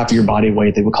half of your body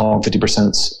weight. They would call them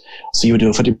 50%. So you would do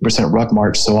a 50% ruck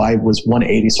march. So I was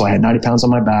 180. So I had 90 pounds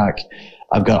on my back.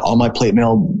 I've got all my plate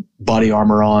mail body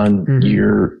armor on.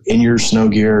 You're in your snow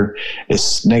gear.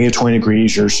 It's negative 20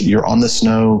 degrees. You're on the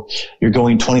snow. You're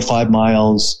going 25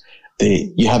 miles.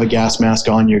 You have a gas mask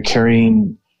on. You're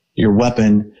carrying your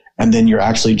weapon, and then you're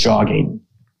actually jogging.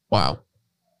 Wow.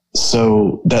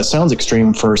 So that sounds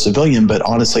extreme for a civilian, but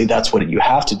honestly, that's what you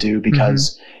have to do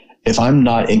because if I'm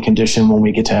not in condition when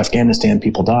we get to Afghanistan,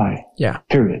 people die. Yeah.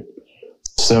 Period.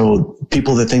 So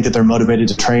people that think that they're motivated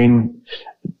to train,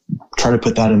 try to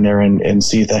put that in there and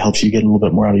see if that helps you get a little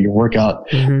bit more out of your workout.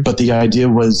 Mm-hmm. But the idea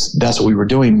was that's what we were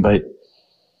doing. But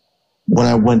when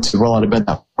I went to roll out of bed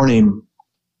that morning,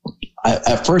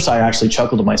 at first I actually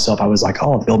chuckled to myself. I was like,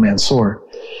 oh, the old man's sore.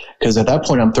 Because at that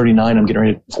point I'm 39, I'm getting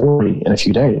ready to 40 in a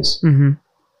few days. Mm-hmm.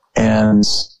 And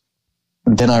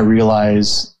then I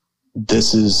realized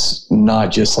this is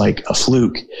not just like a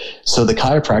fluke. So the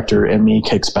chiropractor in me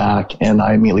kicks back and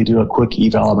I immediately do a quick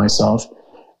eval of myself.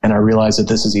 And I realize that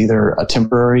this is either a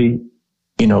temporary,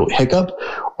 hiccup,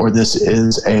 or this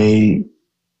is a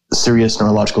serious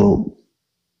neurological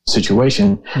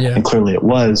situation. Yeah. And clearly it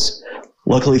was.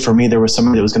 Luckily for me, there was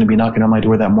somebody that was going to be knocking on my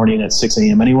door that morning at 6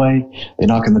 a.m. anyway. They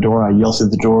knock on the door. I yell through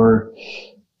the door.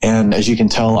 And as you can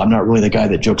tell, I'm not really the guy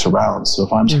that jokes around. So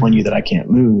if I'm telling you that I can't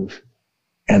move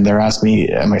and they're asking me,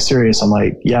 am I serious? I'm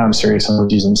like, yeah, I'm serious. I'm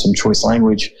using some choice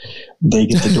language. They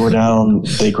get the door down,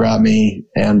 they grab me,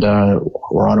 and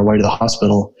we're on our way to the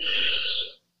hospital.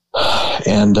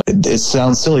 And it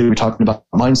sounds silly, we're talking about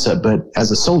mindset, but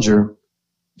as a soldier,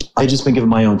 I just been given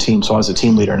my own team, so I was a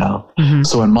team leader now. Mm-hmm.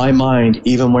 So in my mind,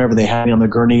 even whenever they had me on the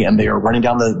gurney and they are running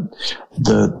down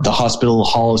the hospital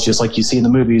halls, just like you see in the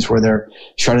movies where they're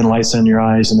shining lights in your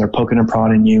eyes and they're poking and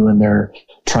prodding you and they're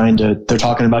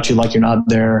talking about you like you're not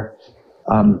there.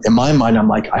 In my mind, I'm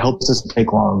like, I hope this doesn't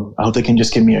take long. I hope they can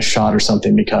just give me a shot or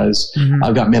something because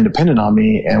I've got men dependent on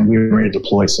me and we're ready to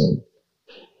deploy soon.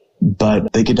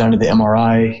 But they get down to the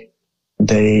MRI.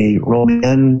 They roll me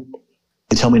in.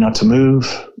 They tell me not to move.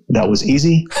 That was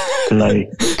easy because I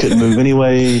couldn't move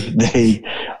anyway.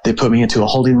 They put me into a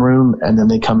holding room and then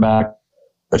they come back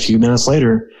a few minutes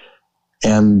later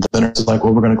and the nurse is like,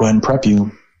 well, we're going to go ahead and prep you.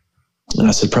 And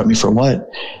I said, prep me for what?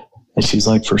 And she's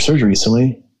like, for surgery,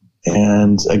 silly.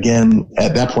 And again,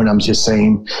 at that point, I'm just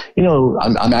saying,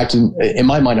 I'm acting in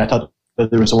my mind. I thought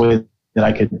that there was a way that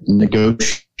I could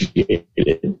negotiate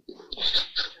it.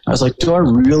 I was like, do I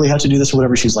really have to do this or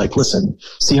whatever? She's like, listen,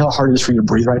 see how hard it is for you to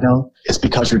breathe right now? It's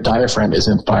because your diaphragm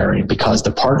isn't firing, because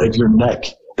the part of your neck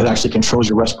that actually controls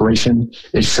your respiration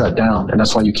is shut down. And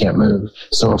that's why you can't move.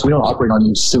 So if we don't operate on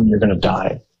you soon, you're going to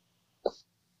die.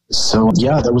 So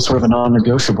yeah, that was sort of a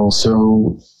non-negotiable.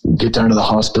 So get down to the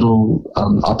hospital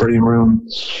operating room.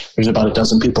 There's about a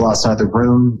dozen people outside the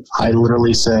room. I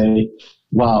literally say,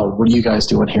 wow, what are you guys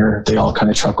doing here? They all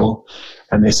kind of chuckle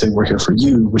and they say, we're here for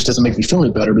you, which doesn't make me feel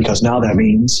any better because now that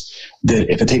means that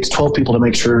if it takes 12 people to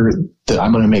make sure that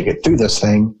I'm going to make it through this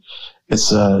thing,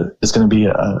 it's going to be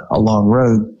a long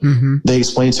road. Mm-hmm. They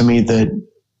explained to me that,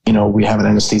 we have an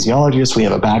anesthesiologist, we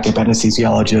have a backup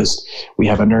anesthesiologist, we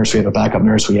have a nurse, we have a backup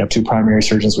nurse, we have 2 primary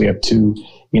surgeons, we have 2,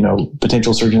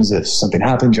 potential surgeons if something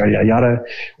happens, yada, yada, yada,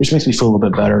 which makes me feel a little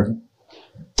bit better.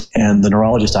 And the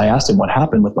neurologist, I asked him what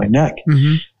happened with my neck.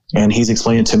 Mm-hmm. And he's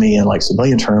explaining to me in like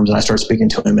civilian terms, and I start speaking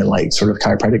to him in like sort of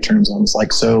chiropractic terms. I was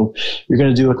like, so you're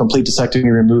going to do a complete discectomy,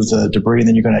 remove the debris, and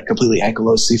then you're going to completely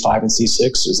ankylose C5 and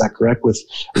C6. Is that correct with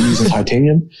using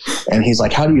titanium? And he's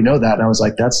like, how do you know that? And I was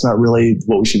like, that's not really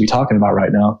what we should be talking about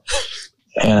right now.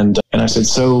 And I said,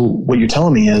 so what you're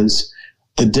telling me is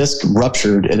the disc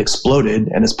ruptured, it exploded,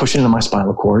 and it's pushing into my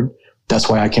spinal cord. That's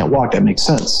why I can't walk. That makes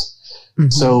sense. Mm-hmm.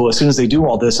 So as soon as they do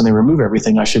all this and they remove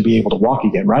everything, I should be able to walk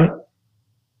again, right?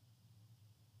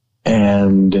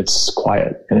 And it's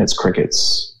quiet and it's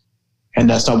crickets. And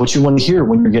that's not what you want to hear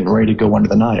when you're getting ready to go under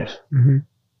the knife. Mm-hmm.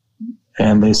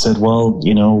 And they said, well,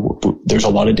 there's a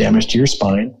lot of damage to your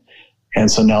spine.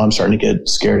 And so now I'm starting to get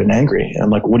scared and angry. And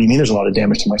I'm like, what do you mean there's a lot of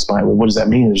damage to my spine? Well, what does that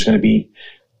mean? There's going to be,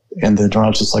 and the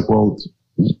neurologist is like, well,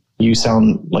 you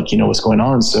sound like you know what's going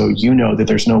on. So you know that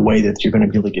there's no way that you're going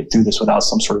to be able to get through this without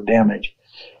some sort of damage.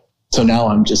 So now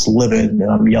I'm just livid and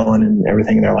I'm yelling and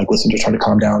everything. And they're like, listen, just try to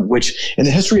calm down, which in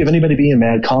the history of anybody being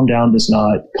mad, calm down does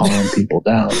not calm people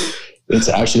down. It's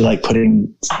actually like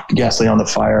putting gasoline on the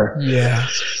fire. Yeah.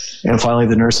 And finally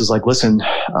the nurse is like, listen,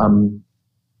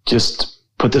 just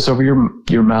put this over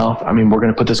your mouth. I mean, we're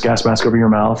going to put this gas mask over your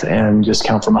mouth and just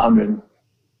count from 100.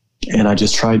 And I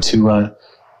just tried to,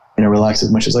 relax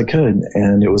as much as I could.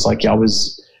 And it was like, I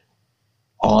was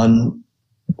on,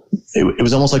 it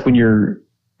was almost like when you're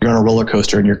on a roller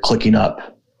coaster and you're clicking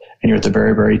up and you're at the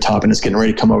very, very top and it's getting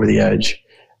ready to come over the edge.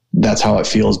 That's how it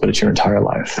feels, but it's your entire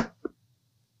life.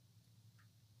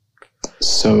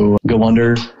 So go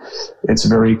under. It's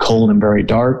very cold and very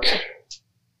dark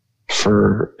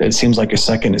for, it seems like a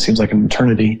second. It seems like an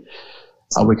eternity.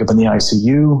 I wake up in the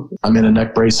ICU. I'm in a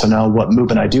neck brace. So now what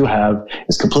movement I do have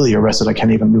is completely arrested. I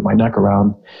can't even move my neck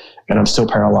around and I'm still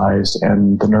paralyzed.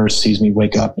 And the nurse sees me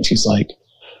wake up and she's like,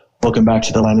 welcome back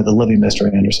to the land of the living,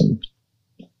 Mr. Anderson.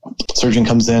 Surgeon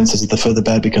comes in, sits at the foot of the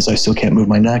bed because I still can't move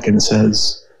my neck, and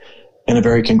says in a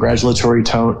very congratulatory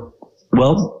tone,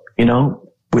 well,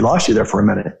 we lost you there for a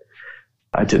minute.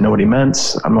 I didn't know what he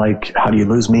meant. I'm like, how do you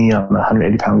lose me? I'm a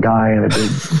 180-pound guy in a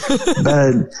big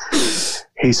bed.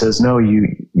 He says, no,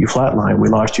 you flatlined. We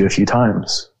lost you a few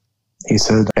times. He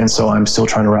said, and so I'm still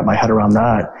trying to wrap my head around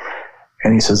that.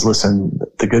 And he says, listen,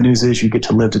 the good news is you get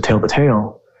to live to tell the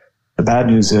tale. The bad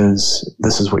news is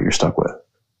this is what you're stuck with.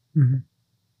 Mm-hmm.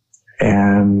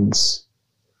 And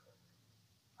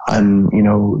I'm,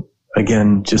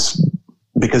 again, just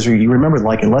because you remember,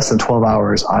 like, in less than 12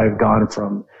 hours, I've gone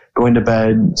from going to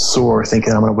bed sore,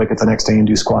 thinking I'm going to wake up the next day and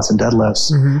do squats and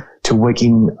deadlifts, mm-hmm. to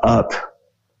waking up,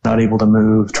 not able to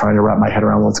move, trying to wrap my head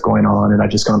around what's going on. And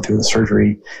I've just gone through the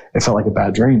surgery. It felt like a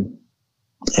bad dream.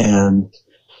 And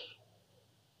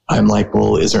I'm like,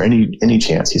 well, is there any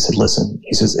chance? He said, listen,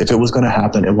 he says, if it was going to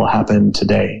happen, it will happen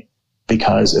today.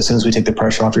 Because as soon as we take the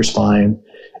pressure off your spine,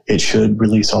 it should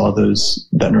release all of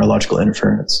that neurological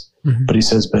interference. Mm-hmm. But he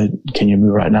says, but can you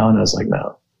move right now? And I was like,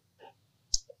 no.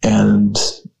 And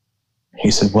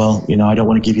he said, well, I don't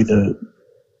want to give you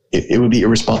it would be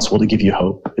irresponsible to give you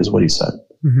hope, is what he said.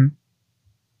 Mm-hmm.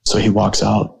 So he walks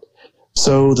out.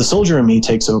 So the soldier in me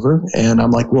takes over, and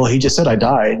I'm like, well, he just said I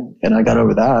died, and I got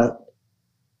over that.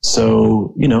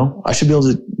 So, I should be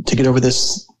able to get over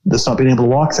this not being able to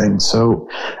walk thing. So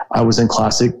I was in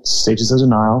classic stages of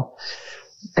denial,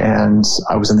 and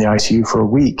I was in the ICU for a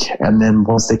week. And then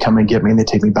once they come and get me and they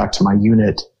take me back to my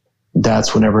unit,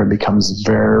 that's whenever it becomes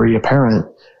very apparent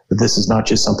that this is not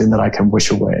just something that I can wish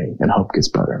away and hope gets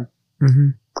better. Mm-hmm.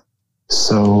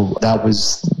 So that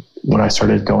was when I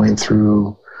started going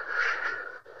through,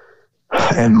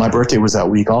 and my birthday was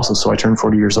that week also. So I turned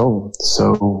 40 years old.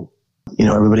 So,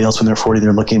 everybody else when they're 40,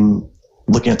 they're looking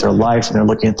at their life, and they're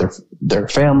looking at their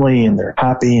family, and they're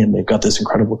happy, and they've got this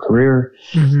incredible career.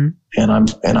 Mm-hmm.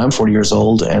 And I'm 40 years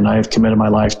old, and I've committed my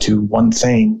life to one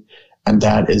thing, and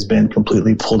that has been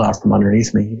completely pulled out from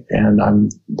underneath me. And I'm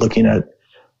looking at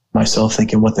myself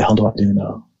thinking, what the hell do I do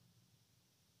now?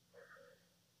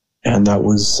 And that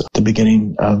was the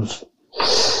beginning of,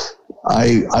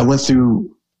 I went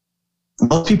through,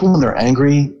 most people when they're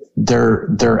angry,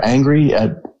 they're angry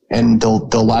at, and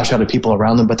they'll lash out at people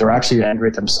around them, but they're actually angry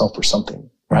at themselves for something,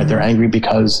 right? Mm-hmm. They're angry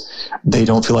because they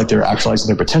don't feel like they're actualizing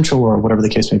their potential or whatever the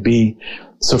case may be.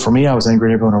 So for me, I was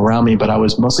angry at everyone around me, but I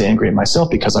was mostly angry at myself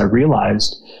because I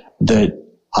realized that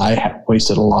I had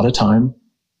wasted a lot of time.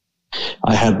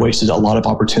 I had wasted a lot of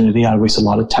opportunity. I had wasted a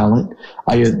lot of talent.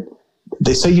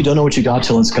 They say you don't know what you got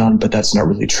till it's gone, but that's not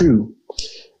really true.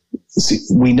 See,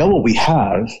 we know what we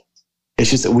have. It's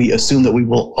just that we assume that we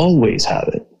will always have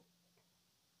it.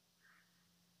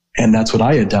 And that's what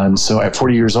I had done. So at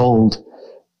 40 years old,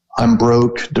 I'm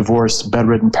broke, divorced,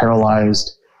 bedridden,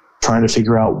 paralyzed, trying to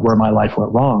figure out where my life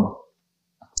went wrong.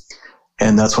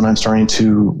 And that's when I'm starting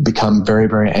to become very,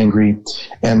 very angry.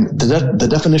 And the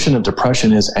definition of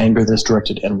depression is anger that's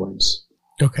directed inwards.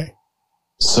 Okay.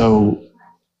 So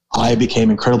I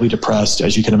became incredibly depressed,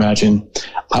 as you can imagine.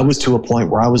 I was to a point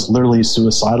where I was literally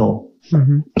suicidal,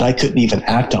 mm-hmm. but I couldn't even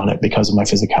act on it because of my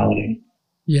physicality.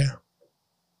 Yeah.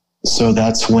 So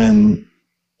that's when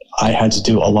I had to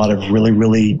do a lot of really,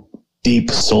 really deep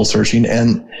soul searching.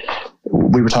 And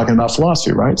we were talking about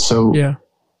philosophy, right? So yeah.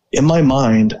 In my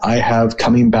mind, I have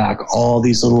coming back all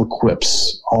these little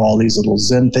quips, all these little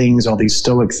Zen things, all these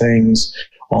Stoic things,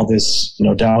 all this,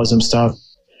 Taoism stuff.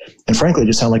 And frankly, it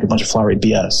just sounded like a bunch of flowery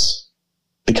BS,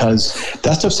 because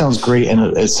that stuff sounds great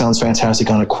and it sounds fantastic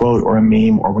on a quote or a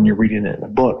meme or when you're reading it in a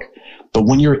book. But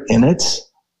when you're in it,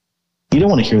 you don't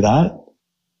want to hear that.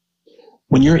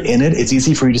 When you're in it, it's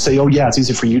easy for you to say, oh yeah, it's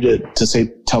easy for you to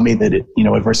say, tell me that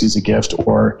adversity is a gift,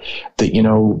 or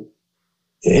that,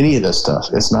 any of this stuff.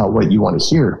 It's not what you want to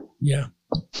hear. Yeah.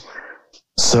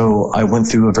 So I went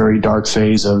through a very dark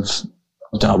phase of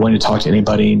not wanting to talk to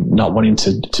anybody, not wanting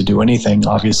to do anything.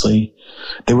 Obviously,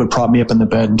 they would prop me up in the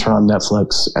bed and turn on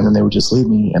Netflix, and then they would just leave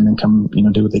me and then come,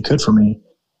 do what they could for me.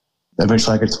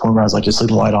 Eventually I got to the point where I was like, just leave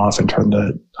the light off and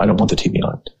I don't want the TV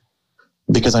on,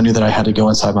 because I knew that I had to go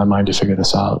inside my mind to figure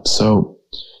this out. So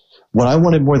what I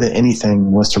wanted more than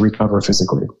anything was to recover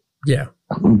physically. Yeah.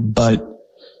 But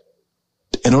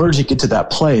in order to get to that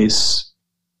place,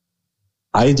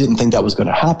 I didn't think that was going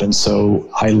to happen. So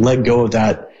I let go of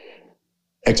that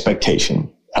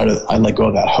expectation. I let go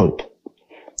of that hope.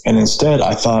 And instead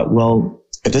I thought, well,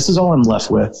 if this is all I'm left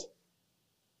with,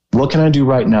 what can I do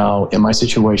right now in my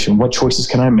situation? What choices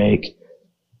can I make?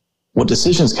 What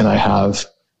decisions can I have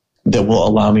that will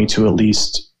allow me to at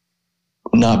least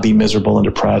not be miserable and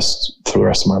depressed for the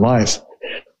rest of my life?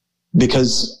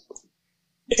 Because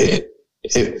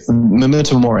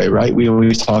memento mori, right? We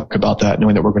always talk about that,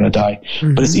 knowing that we're going to die.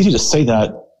 Mm-hmm. But it's easy to say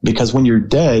that because when you're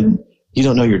dead, you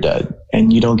don't know you're dead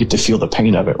and you don't get to feel the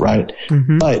pain of it, right?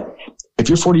 Mm-hmm. But if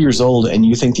you're 40 years old and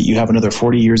you think that you have another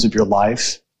 40 years of your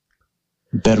life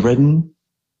bedridden,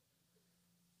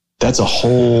 that's a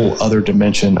whole other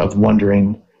dimension of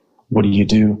wondering, what do you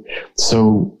do?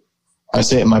 So I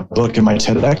say it in my book, in my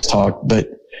TEDx talk, but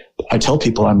I tell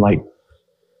people, I'm like,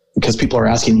 because people are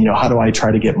asking, you know, how do I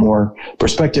try to get more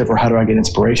perspective or how do I get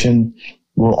inspiration?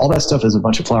 Well, all that stuff is a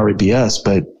bunch of flowery BS,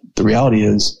 but the reality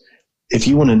is, if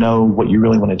you want to know what you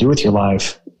really want to do with your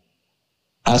life,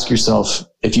 ask yourself,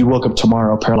 if you woke up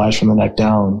tomorrow paralyzed from the neck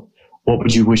down, what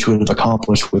would you wish you would have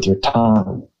accomplished with your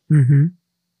time? Mm-hmm.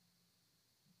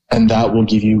 And that will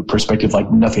give you perspective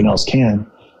like nothing else can.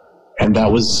 And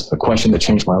that was a question that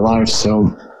changed my life.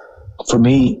 So for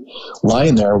me,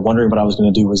 lying there, wondering what I was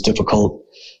going to do was difficult.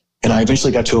 And I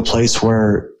eventually got to a place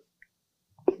where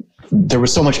there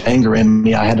was so much anger in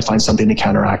me, I had to find something to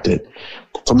counteract it.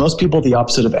 For most people, the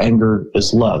opposite of anger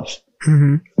is love.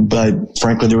 Mm-hmm. But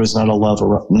frankly, there was not a lot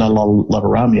of love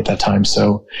around me at that time.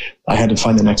 So I had to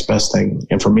find the next best thing.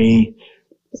 And for me,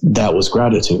 that was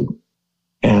gratitude.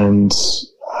 And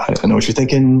I know what you're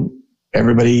thinking.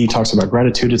 Everybody talks about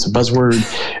gratitude. It's a buzzword.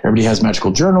 Everybody has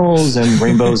magical journals and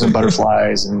rainbows and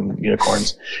butterflies and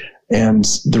unicorns. And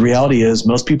the reality is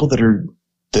most people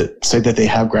that say that they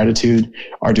have gratitude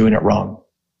are doing it wrong,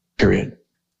 period.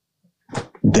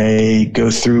 They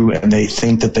go through and they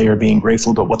think that they are being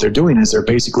grateful, but what they're doing is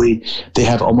they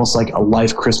have almost like a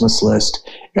life Christmas list,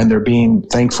 and they're being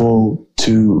thankful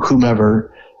to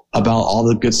whomever about all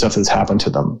the good stuff that's happened to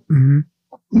them.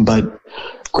 Mm-hmm. But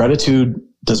gratitude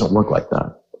doesn't work like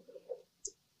that.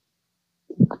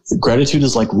 Gratitude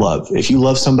is like love. If you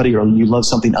love somebody or you love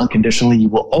something unconditionally, you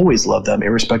will always love them,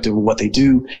 irrespective of what they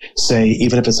do, say,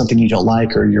 even if it's something you don't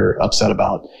like or you're upset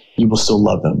about, you will still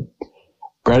love them.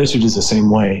 Gratitude is the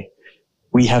same way.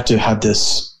 We have to have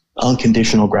this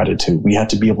unconditional gratitude. We have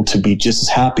to be able to be just as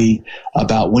happy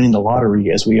about winning the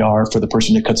lottery as we are for the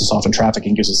person who cuts us off in traffic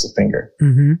and gives us the finger.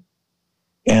 Mm-hmm.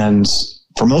 And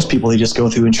for most people, they just go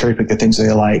through and cherry pick the things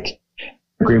they like.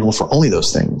 They're grateful for only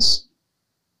those things.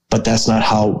 But that's not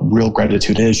how real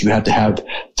gratitude is. You have to have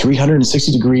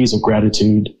 360 degrees of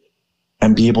gratitude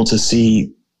and be able to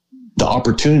see the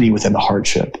opportunity within the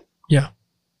hardship. Yeah.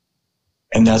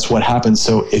 And that's what happens.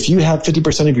 So if you have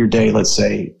 50% of your day, let's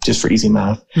say, just for easy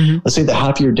math, mm-hmm. let's say the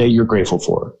half of your day you're grateful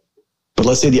for. But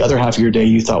let's say the other half of your day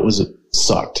you thought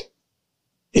sucked.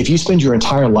 If you spend your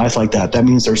entire life like that, that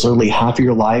means there's literally half of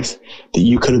your life that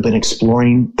you could have been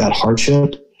exploring that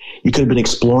hardship. You could have been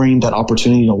exploring that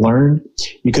opportunity to learn.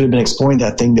 You could have been exploring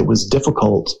that thing that was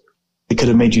difficult. It could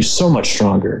have made you so much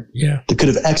stronger. Yeah. That could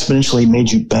have exponentially made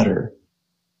you better.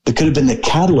 That could have been the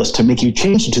catalyst to make you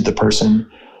change into the person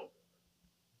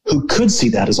who could see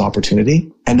that as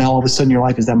opportunity. And now all of a sudden your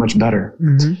life is that much better.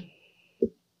 Mm-hmm.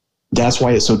 That's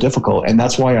why it's so difficult. And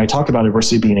that's why I talk about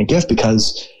adversity being a gift,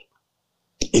 because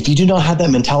if you do not have that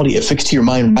mentality affixed to your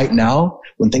mind right now,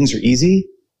 when things are easy,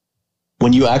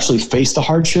 when you actually face the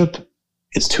hardship,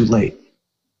 it's too late.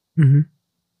 Mm-hmm.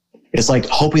 It's like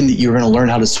hoping that you're going to learn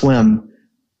how to swim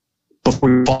before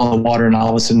you fall in the water, and all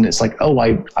of a sudden it's like, oh,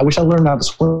 I wish I learned how to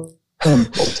swim. Well,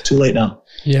 it's too late now.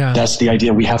 Yeah. That's the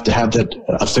idea. We have to have that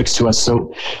affixed to us.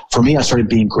 So for me, I started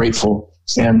being grateful,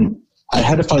 and I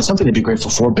had to find something to be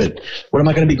grateful for, but what am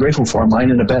I going to be grateful for? I'm lying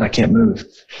in a bed. I can't move.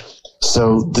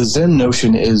 So the Zen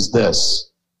notion is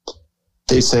this.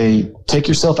 They say, take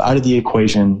yourself out of the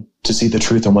equation to see the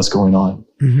truth in what's going on.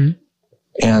 Mm-hmm.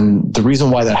 And the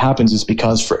reason why that happens is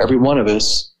because for every one of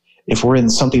us, if we're in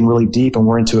something really deep and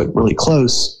we're into it really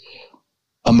close,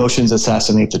 emotions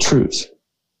assassinate the truth.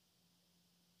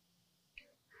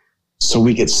 So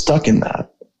we get stuck in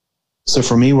that. So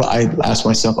for me, I asked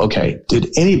myself, okay,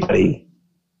 did anybody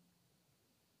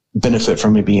benefit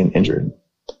from me being injured?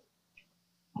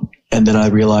 And then I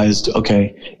realized,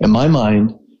 okay, in my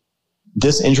mind,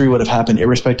 this injury would have happened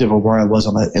irrespective of where I was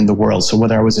in the world. So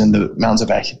whether I was in the mountains of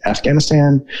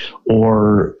Afghanistan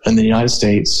or in the United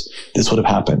States, this would have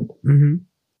happened. Mm-hmm.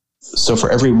 So for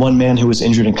every one man who was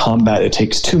injured in combat, it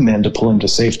takes two men to pull him to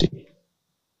safety.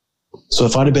 So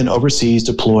if I'd have been overseas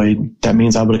deployed, that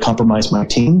means I would have compromised my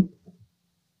team.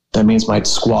 That means my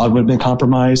squad would have been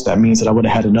compromised. That means that I would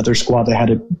have had another squad that had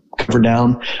to cover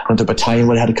down. Another battalion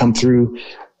would have had to come through.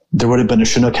 There would have been a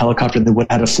Chinook helicopter that would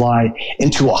have had to fly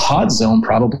into a hot zone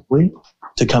probably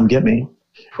to come get me.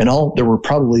 And there were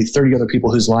probably 30 other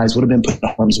people whose lives would have been put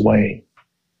in harm's way.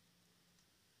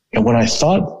 And when I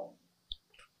thought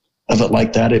of it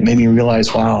like that, it made me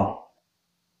realize, wow,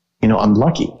 I'm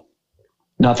lucky.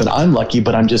 not that I'm lucky,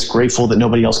 but I'm just grateful that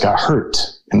nobody else got hurt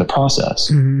in the process.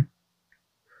 Mm-hmm.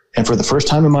 And for the first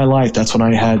time in my life, that's when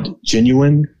I had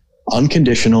genuine,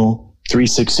 unconditional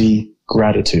 360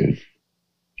 gratitude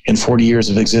in 40 years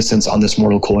of existence on this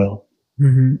mortal coil.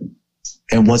 Mm-hmm.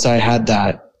 And once I had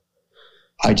that,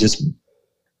 I just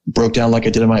broke down like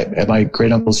I did at my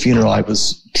great uncle's funeral. I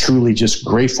was truly just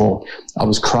grateful. I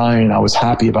was crying. I was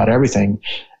happy about everything.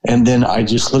 And then I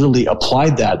just literally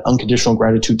applied that unconditional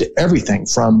gratitude to everything,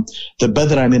 from the bed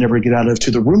that I may never get out of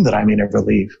to the room that I may never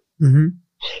leave. Mm-hmm.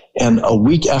 And a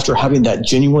week after having that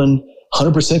genuine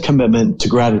 100% commitment to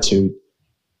gratitude,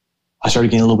 I started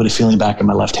getting a little bit of feeling back in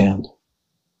my left hand.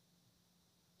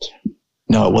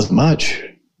 No, it wasn't much,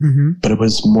 mm-hmm. but it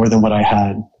was more than what I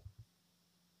had.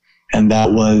 And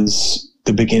that was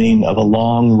the beginning of a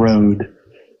long road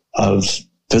of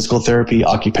physical therapy,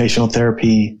 occupational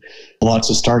therapy, lots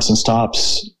of starts and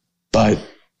stops. But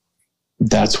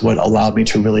that's what allowed me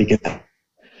to really get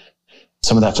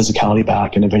some of that physicality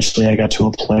back. And eventually I got to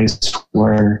a place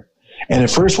where, and at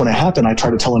first when it happened, I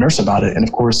tried to tell a nurse about it. And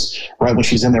of course, right when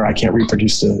she's in there, I can't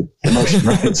reproduce the emotion,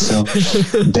 right? So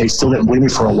they still didn't believe me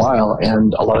for a while.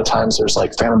 And a lot of times there's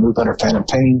like phantom movement or phantom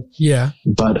pain. Yeah.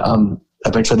 But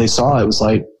eventually they saw it was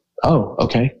like, oh,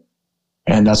 okay.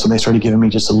 And that's when they started giving me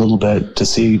just a little bit to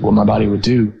see what my body would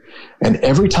do. And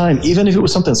every time, even if it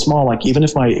was something small, like even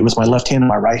if it was my left hand and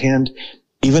my right hand,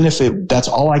 even if that's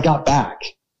all I got back,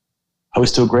 I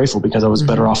was still grateful because I was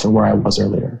better off than where I was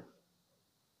earlier.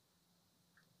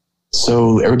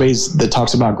 So everybody that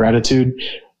talks about gratitude,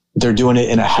 they're doing it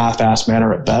in a half-assed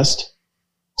manner at best.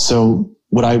 So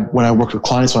when I work with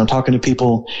clients, when I'm talking to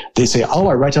people, they say, oh,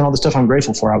 I write down all the stuff I'm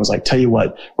grateful for. I was like, tell you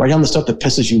what, write down the stuff that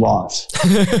pisses you off.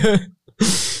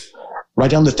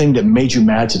 Write down the thing that made you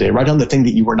mad today. Write down the thing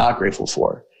that you were not grateful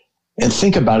for. And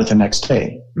think about it the next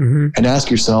day. Mm-hmm. And ask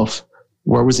yourself,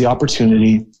 where was the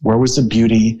opportunity? Where was the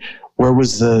beauty? Where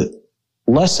was the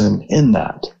lesson in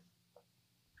that?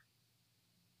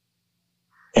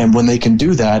 And when they can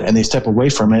do that and they step away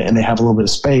from it and they have a little bit of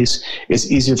space, it's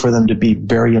easier for them to be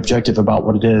very objective about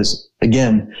what it is.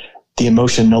 Again, the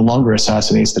emotion no longer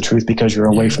assassinates the truth because you're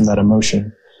away from that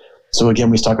emotion. So again,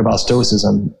 we talk about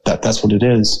stoicism. That's what it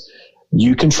is.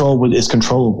 You control what is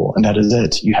controllable, and that is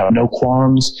it. You have no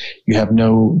qualms. You have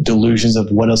no delusions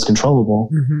of what is controllable.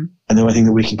 Mm-hmm. And the only thing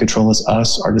that we can control is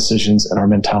us, our decisions, and our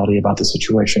mentality about the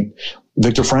situation.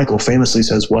 Viktor Frankl famously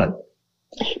says what?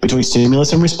 Between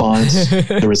stimulus and response,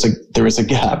 there is a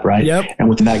gap, right? Yep. And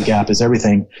within that gap is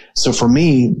everything. So for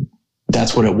me,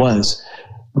 that's what it was.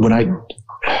 When I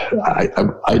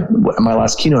in my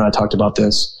last keynote, I talked about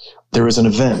this. There was an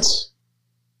event.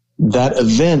 That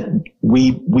event,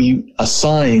 we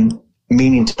assign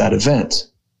meaning to that event.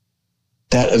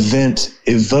 That event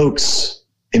evokes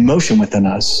emotion within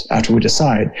us after we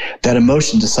decide. That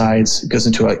emotion goes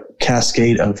into a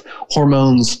cascade of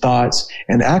hormones, thoughts,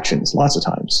 and actions lots of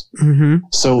times. Mm-hmm.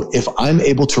 So if I'm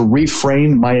able to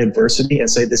reframe my adversity and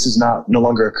say, this is no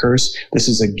longer a curse, this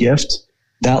is a gift,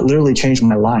 that literally changed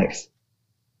my life.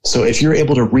 So if you're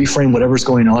able to reframe whatever's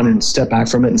going on and step back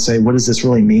from it and say, what does this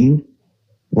really mean?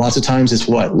 Lots of times it's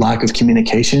what? Lack of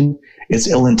communication. It's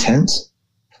ill intent.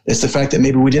 It's the fact that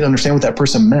maybe we didn't understand what that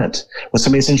person meant. When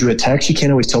somebody sends you a text, you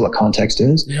can't always tell what context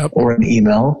is, or an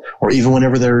email, or even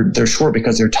whenever they're short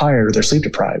because they're tired or they're sleep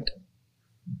deprived.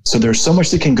 So there's so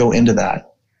much that can go into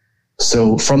that.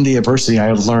 So from the adversity, I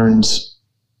have learned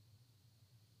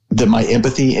that my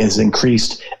empathy is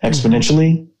increased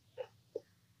exponentially,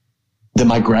 that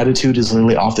my gratitude is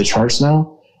literally off the charts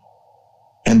now,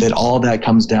 and that all that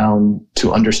comes down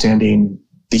to understanding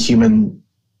the human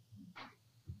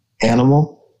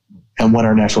animal and what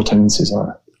our natural tendencies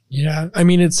are. Yeah. I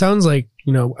mean, it sounds like,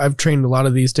 I've trained a lot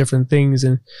of these different things,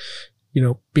 and,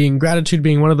 gratitude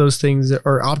being one of those things,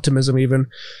 or optimism even.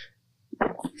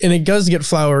 And it does get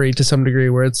flowery to some degree,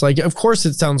 where it's like, of course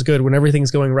it sounds good when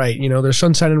everything's going right. There's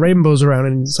sunshine and rainbows around,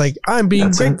 and it's like, I'm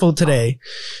being grateful today.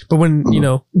 But when,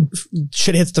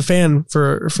 shit hits the fan,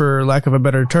 for lack of a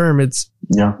better term,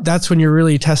 that's when you're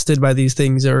really tested by these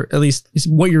things, or at least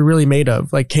what you're really made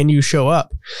of. Like, can you show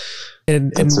up?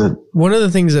 And one of the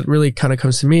things that really kind of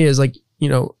comes to me is like,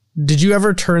 did you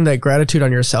ever turn that gratitude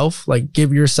on yourself? Like,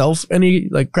 give yourself any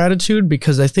gratitude?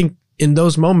 Because I think in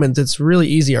those moments, it's really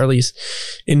easy, or at least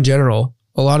in general,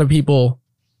 a lot of people,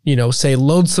 say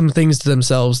loathsome things to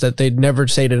themselves that they'd never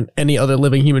say to any other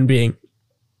living human being.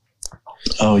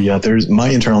 Oh yeah. There's my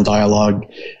internal dialogue.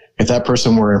 If that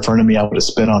person were in front of me, I would have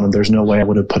spit on them. There's no way I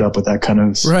would have put up with that kind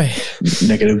of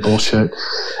negative bullshit.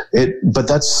 But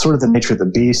that's sort of the nature of the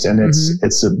beast. And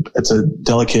it's a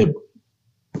delicate,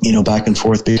 back and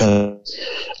forth, because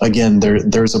again,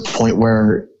 there's a point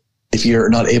where if you're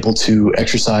not able to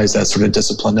exercise that sort of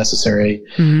discipline necessary,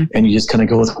 and you just kind of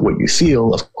go with what you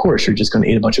feel, of course, you're just going to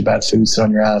eat a bunch of bad food, sit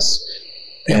on your ass,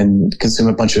 and consume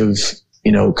a bunch of,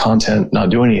 content, not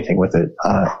doing anything with it.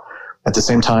 At the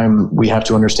same time, we have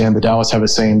to understand the Taoists have a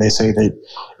saying. They say that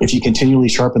if you continually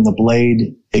sharpen the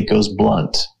blade, it goes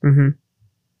blunt.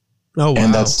 Oh, wow.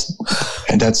 And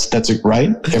that's right.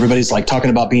 Everybody's like talking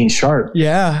about being sharp.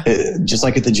 Yeah. Just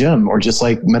like at the gym or just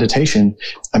like meditation.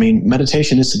 I mean,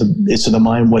 meditation is to the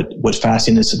mind what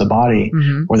fasting is to the body,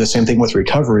 or the same thing with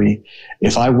recovery.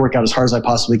 If I work out as hard as I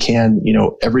possibly can,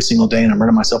 every single day, and I'm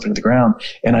running myself into the ground,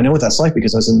 and I know what that's like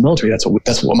because I was in the military.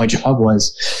 That's what my job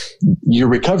was. Your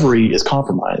recovery is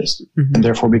compromised. And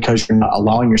therefore, because you're not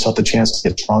allowing yourself the chance to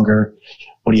get stronger,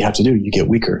 what do you have to do? You get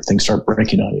weaker. Things start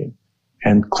breaking on you.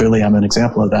 And clearly I'm an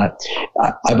example of that.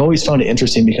 I've always found it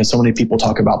interesting because so many people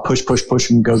talk about push,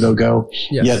 and go.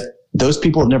 Yes. Yet those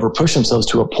people have never pushed themselves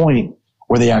to a point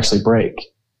where they actually break.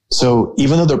 So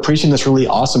even though they're preaching this really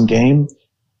awesome game,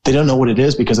 they don't know what it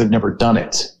is because they've never done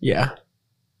it. Yeah.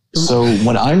 So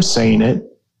when I'm saying it,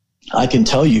 I can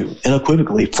tell you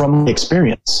unequivocally from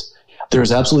experience,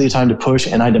 there's absolutely a time to push,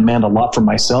 and I demand a lot from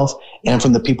myself and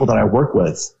from the people that I work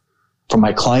with, from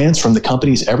my clients, from the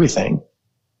companies, everything.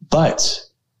 But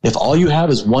if all you have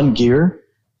is one gear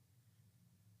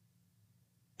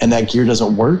and that gear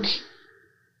doesn't work,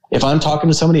 if I'm talking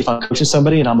to somebody, if I'm coaching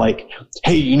somebody and I'm like,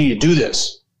 hey, you need to do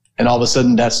this, and all of a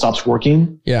sudden that stops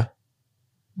working. Yeah.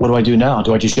 What do I do now?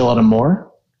 Do I just yell at them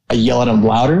more? I yell at them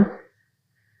louder?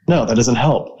 No, that doesn't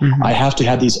help. I have to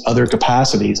have these other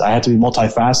capacities. I have to be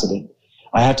multifaceted.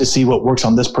 I have to see what works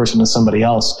on this person and somebody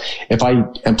else. If I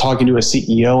am talking to a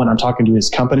CEO and I'm talking to his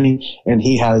company and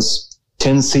he has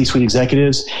 10 C-suite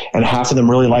executives and half of them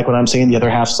really like what I'm saying, the other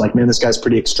half is like, man, this guy's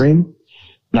pretty extreme.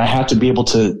 And I have to be able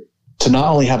to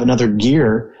not only have another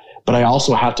gear, but I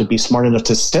also have to be smart enough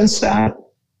to sense that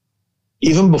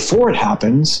even before it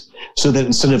happens, so that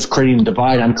instead of creating a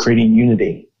divide, I'm creating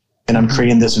unity, and I'm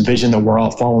creating this vision that we're all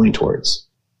following towards.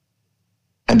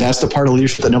 And that's the part of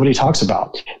leadership that nobody talks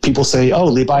about. People say, oh,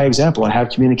 lead by example and have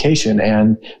communication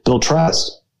and build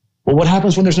trust. Well, what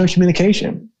happens when there's no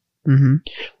communication?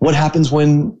 What happens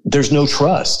when there's no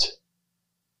trust?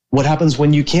 What happens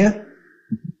when you can't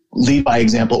lead by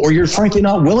example, or you're frankly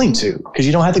not willing to because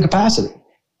you don't have the capacity?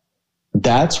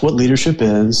 That's what leadership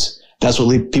is. That's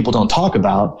what people don't talk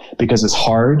about because it's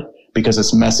hard, because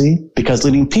it's messy, because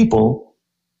leading people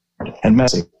and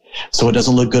messy. So it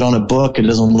doesn't look good on a book. It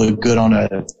doesn't look good on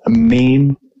a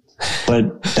meme.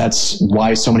 But that's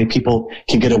why so many people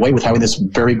can get away with having this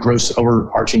very gross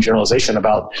overarching generalization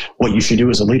about what you should do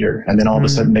as a leader. And then all of a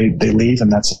sudden they leave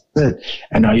and that's it.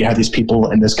 And now you have these people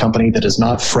in this company that is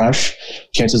not fresh.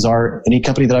 Chances are any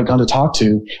company that I've gone to talk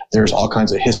to, there's all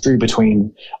kinds of history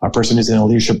between a person who's in a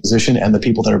leadership position and the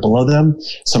people that are below them.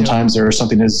 Sometimes there's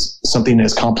something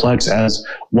as complex as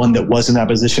one that was in that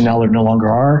position now no longer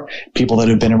are, people that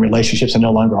have been in relationships and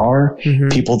no longer are,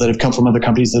 people that have come from other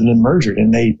companies that have been merged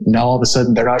and they now all of a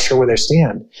sudden they're not sure where they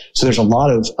stand. So there's a lot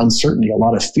of uncertainty, a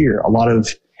lot of fear, a lot of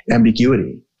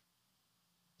ambiguity.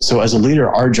 So as a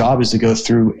leader, our job is to go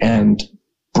through and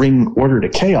bring order to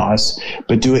chaos,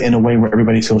 but do it in a way where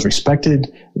everybody feels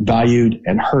respected, valued,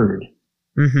 and heard.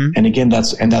 And again,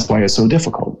 that's why it's so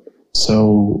difficult.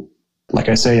 So like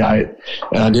I say, I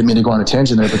didn't mean to go on a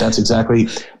tangent there,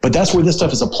 but that's where this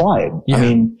stuff is applied. I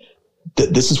mean,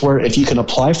 this is where if you can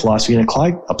apply philosophy and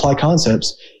apply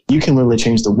concepts, you can literally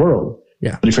change the world.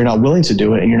 But if you're not willing to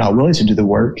do it and you're not willing to do the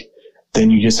work, then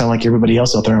you just sound like everybody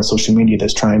else out there on social media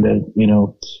that's trying to,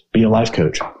 be a life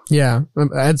coach. Yeah.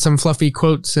 I had some fluffy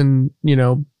quotes and,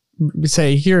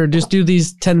 say, here, just do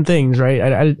these 10 things,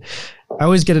 right? I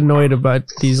always get annoyed about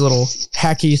these little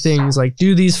hacky things like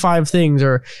do these 5 things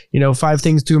or, 5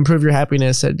 things to improve your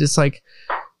happiness. Just like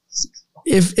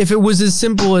if it was as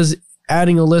simple as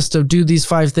adding a list of do these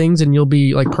 5 things and you'll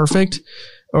be like perfect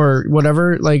or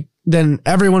whatever, like then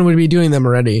everyone would be doing them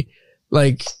already.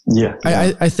 Like,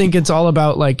 I think it's all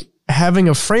about like having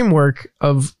a framework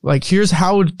of like, here's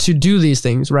how to do these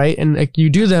things. Right. And like you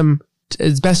do them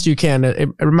as best you can. It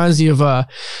reminds me of,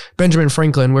 Benjamin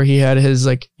Franklin, where he had his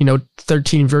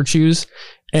 13 virtues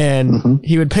and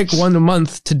he would pick one a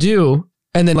month to do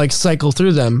and then like cycle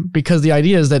through them, because the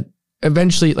idea is that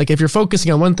eventually, like if you're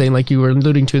focusing on one thing, like you were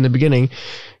alluding to in the beginning,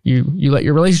 you let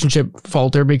your relationship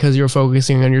falter because you're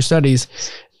focusing on your studies.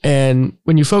 And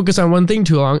when you focus on one thing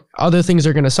too long, other things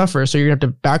are going to suffer. So you're going to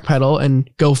have to backpedal and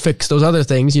go fix those other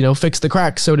things, fix the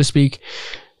cracks, so to speak,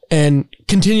 and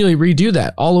continually redo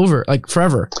that all over, like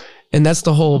forever. And that's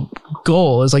the whole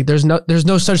goal, is like, there's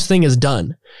no such thing as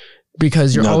done,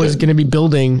 because you're always going to be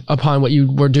building upon what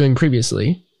you were doing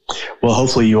previously. Well,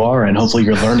 hopefully you are, and hopefully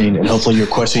you're learning, and hopefully you're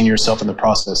questioning yourself in the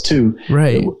process too.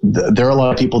 Right. There are a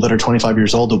lot of people that are 25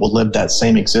 years old that will live that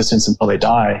same existence until they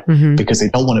die because they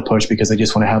don't want to push, because they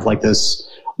just want to have like this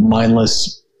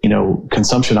mindless,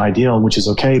 consumption ideal, which is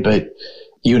okay. But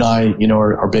you and I,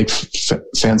 are big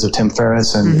fans of Tim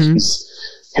Ferriss, and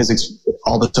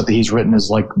all the stuff that he's written has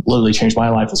like literally changed my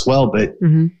life as well. But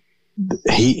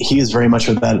he is very much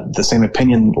of the same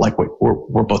opinion, like what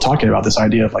we're both talking about, this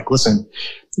idea of like, listen,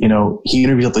 he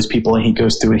interviews all these people and he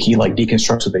goes through and he like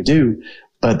deconstructs what they do,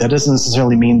 but that doesn't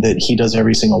necessarily mean that he does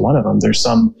every single one of them.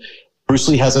 Bruce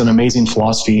Lee has an amazing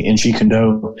philosophy in Jeet Kune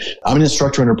Do. I'm an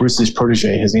instructor under Bruce Lee's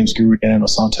protege. His name's Guru Daniel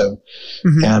Santo.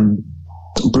 And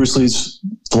Bruce Lee's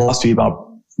philosophy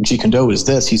about Jeet Kune Do is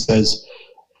this. He says,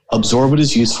 absorb what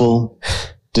is useful,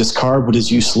 discard what is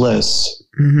useless,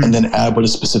 and then add what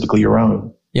is specifically your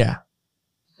own. Yeah.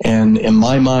 And in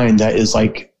my mind, that is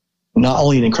like not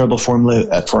only an incredible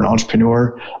formula for an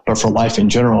entrepreneur, but for life in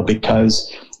general,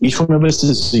 because each one of us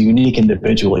is a unique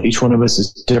individual. Each one of us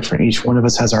is different. Each one of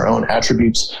us has our own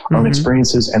attributes, our own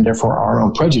experiences, and therefore our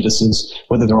own prejudices,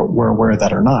 whether we're aware of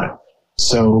that or not.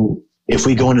 So if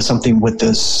we go into something with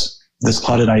this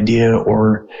clouded idea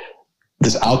or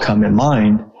this outcome in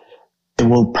mind, it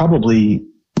will probably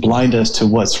blind us to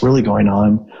what's really going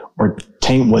on, or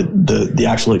taint what the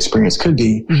actual experience could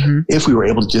be if we were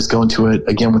able to just go into it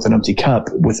again with an empty cup,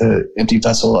 with an empty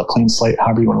vessel, a clean slate,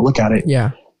 however you want to look at it.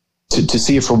 Yeah. To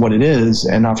see it for what it is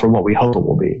and not for what we hope it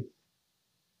will be.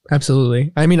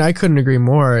 Absolutely. I mean, I couldn't agree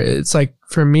more. It's like,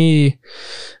 for me,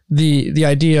 the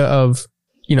idea of,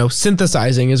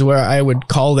 synthesizing is where I would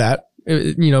call that.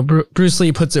 Bruce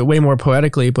Lee puts it way more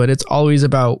poetically, but it's always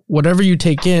about whatever you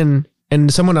take in.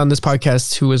 And someone on this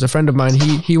podcast who is a friend of mine,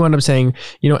 he wound up saying,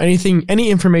 any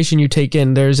information you take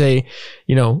in, there's a,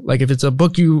 like if it's a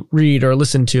book you read or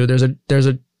listen to, there's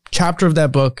a chapter of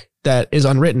that book that is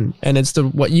unwritten, and it's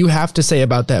what you have to say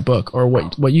about that book, or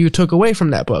what you took away from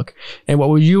that book, and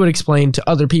what you would explain to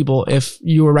other people if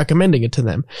you were recommending it to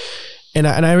them. And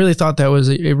I really thought that was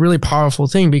a really powerful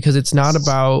thing, because it's not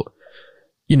about,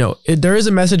 there is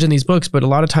a message in these books, but a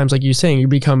lot of times, like you're saying, you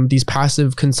become these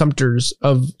passive consumptors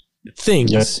of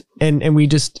things, and we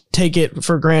just take it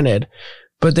for granted.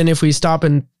 But then if we stop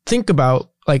and think about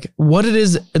like what it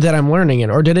is that I'm learning,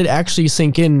 or did it actually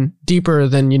sink in deeper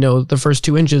than, the first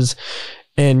 2 inches,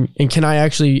 and can I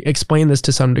actually explain this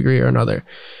to some degree or another?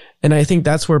 And I think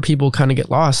that's where people kind of get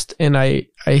lost. And I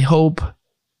hope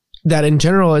that in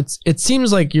general, it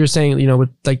seems like you're saying, with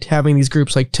like having these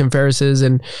groups like Tim Ferriss's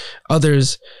and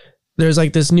others, there's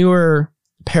like this newer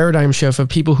paradigm shift of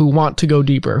people who want to go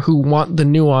deeper, who want the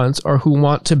nuance, or who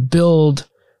want to build,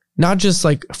 not just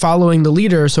like following the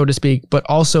leader, so to speak, but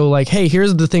also like, hey,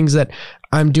 here's the things that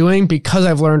I'm doing because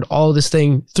I've learned all this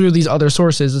thing through these other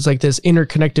sources. It's like this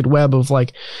interconnected web of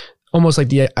like, almost like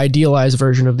the idealized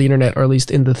version of the internet, or at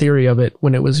least in the theory of it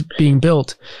when it was being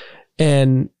built.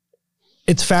 And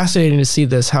it's fascinating to see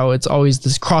this, how it's always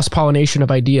this cross-pollination of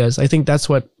ideas. I think that's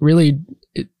what really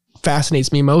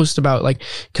fascinates me most about, like,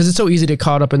 because it's so easy to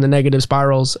caught up in the negative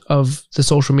spirals of the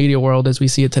social media world as we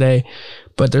see it today.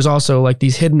 But there's also like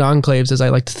these hidden enclaves, as I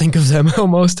like to think of them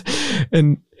almost.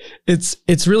 And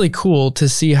it's really cool to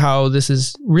see how this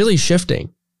is really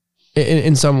shifting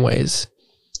in some ways.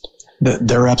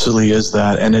 There absolutely is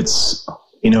that. And it's,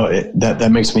 that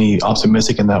makes me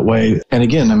optimistic in that way. And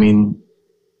again, I mean,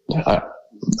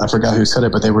 I forgot who said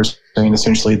it, but they were saying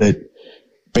essentially that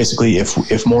basically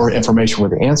if more information were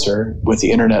the answer with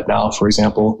the internet now, for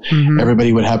example,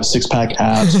 everybody would have a 6-pack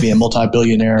abs, be a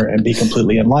multi-billionaire, and be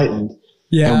completely enlightened.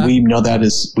 Yeah. And we know that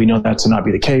to not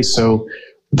be the case. So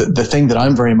the thing that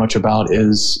I'm very much about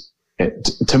is,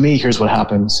 to me, here's what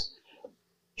happens.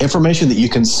 Information that you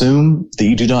consume that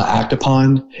you do not act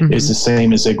upon is the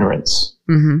same as ignorance.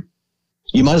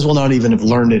 You might as well not even have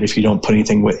learned it if you don't put it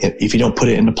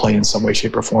into play in some way,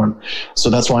 shape, or form. So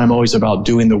that's why I'm always about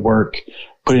doing the work,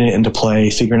 putting it into play,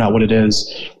 figuring out what it is.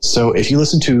 So if you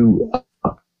listen to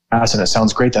us and it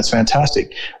sounds great, that's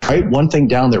fantastic. Write one thing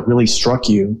down that really struck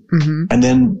you, and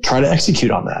then try to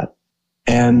execute on that.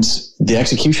 And the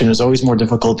execution is always more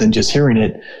difficult than just hearing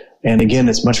it. And again,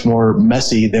 it's much more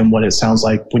messy than what it sounds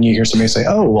like when you hear somebody say,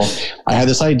 oh, well, I had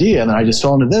this idea and then I just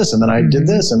fell into this and then I did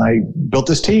this and I built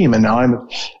this team and now I'm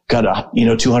got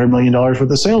 $200 million worth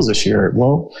of sales this year.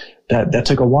 Well, that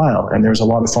took a while and there's a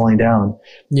lot of falling down.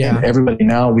 Yeah. And everybody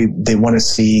now, they want to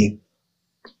see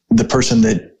the person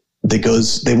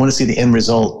they want to see the end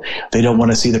result. They don't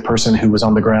want to see the person who was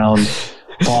on the ground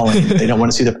falling. They don't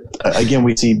want to see again,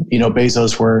 we see,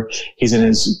 Bezos where he's in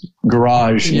his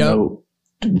garage,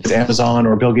 with Amazon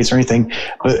or Bill Gates or anything,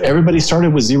 but everybody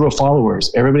started with 0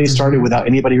 followers. Everybody started without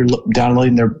anybody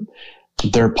downloading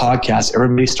their podcast.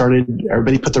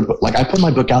 Everybody put their book, like I put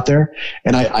my book out there,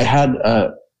 and I had,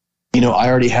 I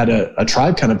already had a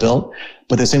tribe kind of built,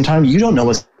 but at the same time, you don't know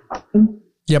what's happening.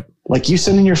 Yep. Like you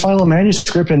send in your final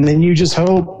manuscript, and then you just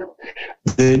hope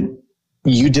that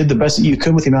you did the best that you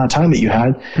could with the amount of time that you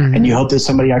had, and you hope that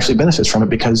somebody actually benefits from it,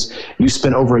 because you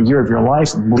spent over a year of your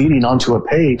life bleeding onto a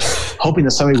page, hoping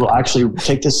that somebody will actually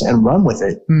take this and run with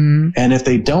it. And if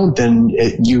they don't, then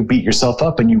you beat yourself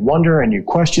up and you wonder and you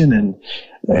question.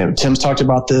 And Tim's talked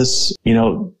about this,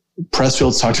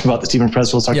 Pressfield's talked about this, Stephen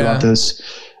Pressfield's talked about this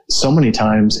so many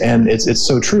times, and it's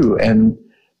so true. And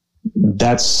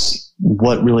that's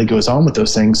what really goes on with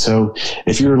those things. So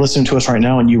if you're listening to us right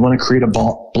now and you want to create a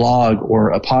blog or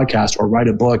a podcast or write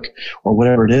a book or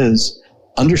whatever it is,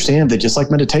 understand that just like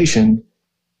meditation,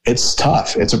 it's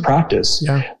tough. It's a practice.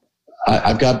 Yeah.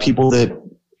 I've got people that,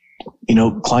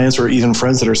 clients or even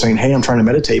friends that are saying, hey, I'm trying to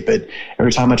meditate, but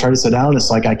every time I try to sit down, it's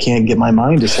like I can't get my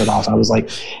mind to shut off. I was like,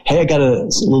 hey, I got a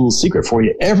little secret for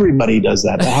you. Everybody does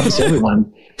that. That happens to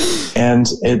everyone. And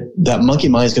that monkey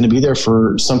mind is going to be there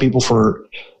for some people for,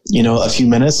 a few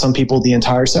minutes, some people the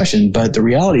entire session. But the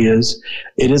reality is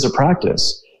it is a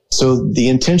practice. So the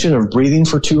intention of breathing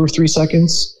for 2 or 3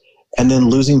 seconds and then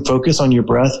losing focus on your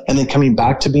breath and then coming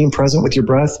back to being present with your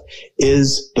breath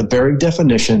is the very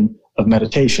definition of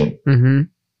meditation.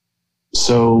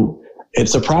 So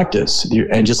it's a practice.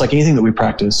 And just like anything that we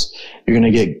practice, you're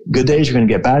going to get good days, you're going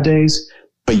to get bad days,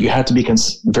 but you have to be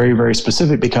very, very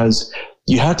specific, because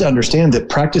you have to understand that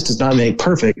practice does not make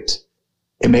perfect.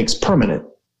 It makes permanent.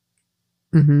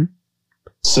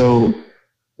 So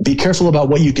be careful about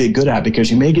what you get good at,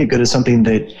 because you may get good at something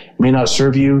that may not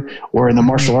serve you, or in the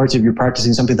martial arts, if you're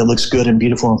practicing something that looks good and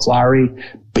beautiful and flowery,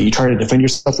 but you try to defend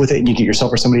yourself with it and you get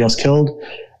yourself or somebody else killed.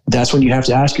 That's when you have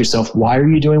to ask yourself, why are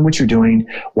you doing what you're doing?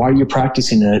 Why are you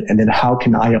practicing it? And then how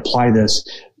can I apply this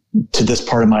to this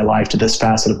part of my life, to this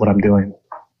facet of what I'm doing?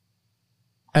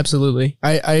 Absolutely.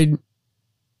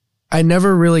 I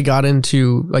never really got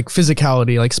into like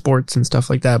physicality, like sports and stuff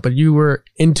like that, but you were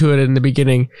into it in the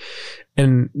beginning.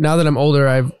 And now that I'm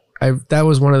older, that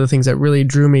was one of the things that really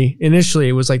drew me. Initially,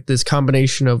 it was like this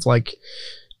combination of like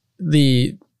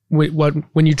when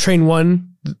you train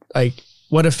one, like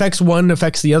what affects one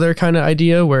affects the other kind of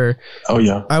idea, where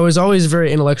I was always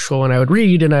very intellectual and I would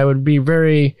read and I would be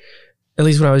very, at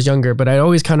least when I was younger, but I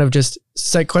always kind of just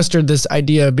sequestered this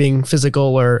idea of being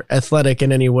physical or athletic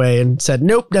in any way and said,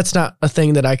 nope, that's not a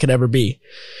thing that I could ever be.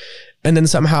 And then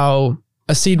somehow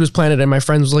a seed was planted and my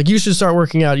friends was like, you should start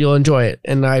working out. You'll enjoy it.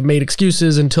 And I made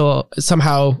excuses until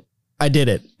somehow I did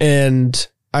it. And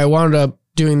I wound up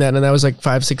doing that. And that was like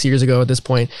 5-6 years ago at this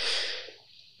point.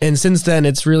 And since then,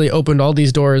 it's really opened all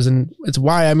these doors. And it's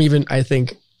why I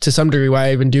think, to some degree, why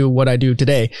I even do what I do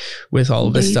today with all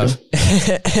of this stuff.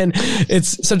 And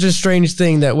it's such a strange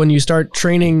thing that when you start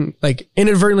training, like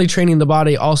inadvertently training the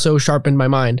body also sharpened my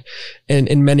mind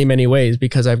in many, many ways,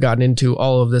 because I've gotten into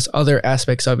all of this other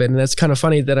aspects of it. And it's kind of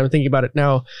funny that I'm thinking about it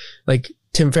now. Like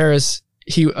Tim Ferriss,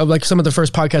 like some of the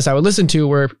first podcasts I would listen to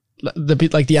were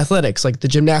the athletics, like the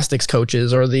gymnastics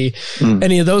coaches or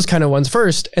any of those kind of ones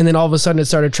first. And then all of a sudden it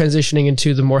started transitioning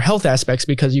into the more health aspects,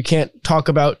 because you can't talk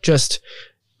about just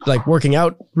like working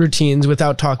out routines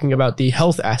without talking about the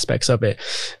health aspects of it.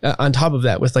 On top of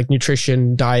that, with like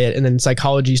nutrition, diet, and then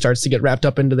psychology starts to get wrapped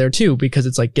up into there too, because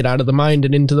it's like get out of the mind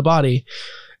and into the body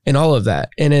and all of that.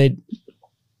 And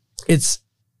it's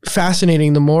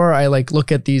fascinating. The more I like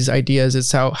look at these ideas,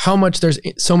 it's how much there's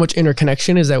so much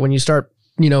interconnection, is that when you start,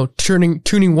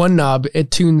 tuning one knob, it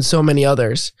tunes so many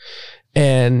others.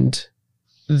 And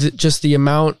just the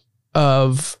amount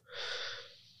of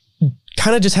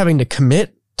kind of just having to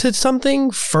commit to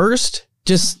something first,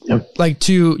 just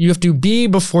you have to be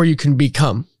before you can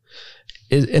become.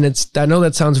 And I know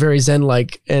that sounds very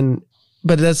Zen-like,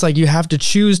 but that's like, you have to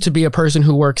choose to be a person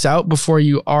who works out before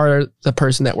you are the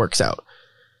person that works out.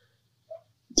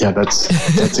 Yeah, that's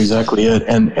exactly it.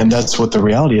 And that's what the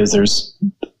reality is. There's,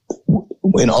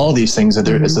 in all these things, that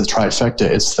there is the trifecta.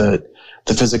 It's the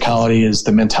physicality, is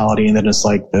the mentality, and then it's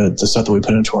like the stuff that we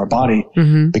put into our body,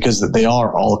 because they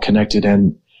are all connected.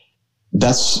 And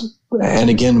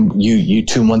again, you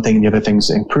tune one thing and the other things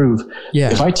improve.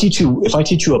 Yeah. If I teach you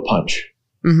a punch,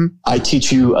 I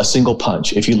teach you a single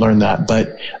punch if you learn that.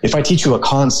 But if I teach you a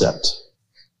concept,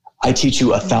 I teach you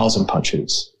 1,000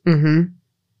 punches.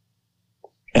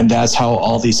 And that's how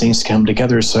all these things come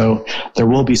together. So there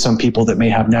will be some people that may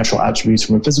have natural attributes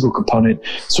from a physical component.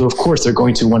 So of course they're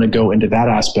going to want to go into that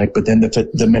aspect, but then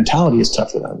the mentality is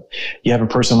tough for them. You have a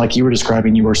person like you were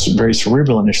describing, you were very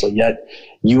cerebral initially, yet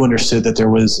you understood that there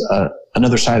was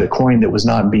another side of the coin that was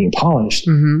not being polished.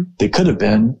 Mm-hmm. That could have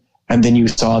been. And then you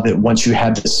saw that once you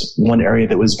had this one area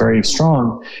that was very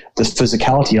strong, the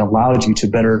physicality allowed you to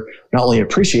better not only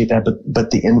appreciate that,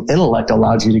 but the intellect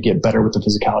allowed you to get better with the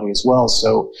physicality as well.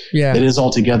 So it is all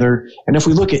together. And if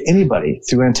we look at anybody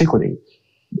through antiquity,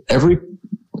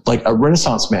 like a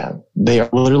Renaissance man, they are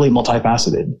literally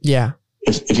multifaceted. Yeah.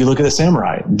 If you look at the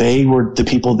samurai, they were the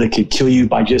people that could kill you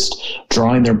by just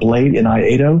drawing their blade in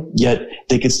Aido, yet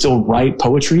they could still write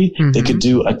poetry. Mm-hmm. They could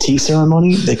do a tea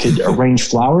ceremony. They could arrange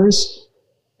flowers,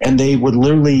 and they would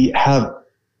literally have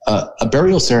a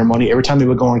burial ceremony every time they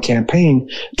would go on campaign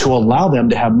to allow them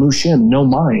to have mushin, no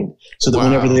mind, so that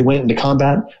whenever they went into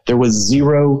combat, there was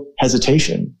zero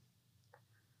hesitation.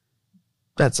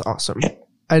 That's awesome. Yeah.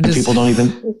 People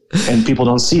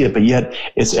don't see it, but yet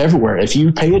it's everywhere. If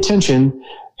you pay attention,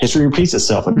 history repeats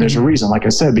itself. And there's a reason, like I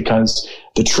said, because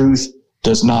the truth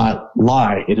does not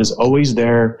lie. It is always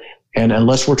there. And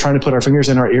unless we're trying to put our fingers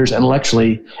in our ears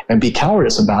intellectually and be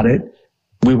cowardice about it,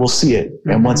 we will see it. Mm-hmm.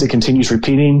 And once it continues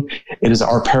repeating, it is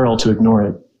our peril to ignore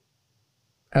it.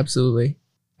 Absolutely.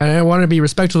 And I want to be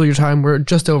respectful of your time. We're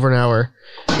just over an hour,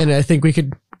 and I think we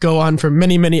could go on for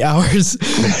many, many hours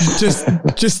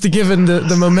just to given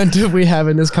the momentum we have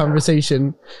in this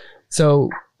conversation.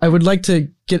 So I would like to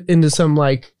get into some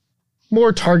like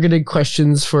more targeted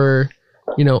questions for,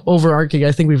 overarching.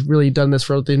 I think we've really done this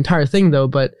for the entire thing though,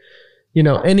 but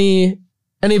any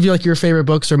of you, like your favorite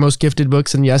books or most gifted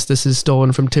books, and yes, this is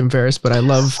stolen from Tim Ferriss, but I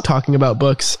love talking about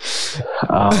books.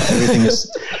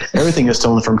 Everything is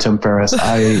stolen from Tim Ferriss.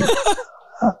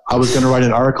 I was going to write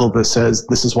an article that says,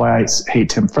 this is why I hate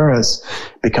Tim Ferriss,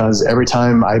 because every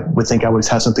time I would think I would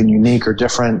have something unique or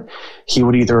different, he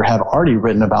would either have already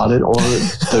written about it or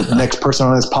the next person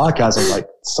on his podcast is like,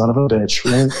 son of a bitch.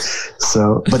 Right?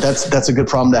 So, but that's a good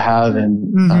problem to have.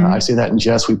 And I see that in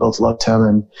Jess. We both love Tim,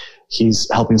 and he's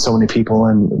helping so many people,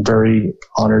 and very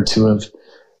honored to have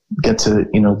get to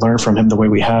learn from him the way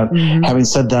we have. Mm-hmm. Having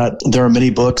said that, there are many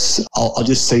books. I'll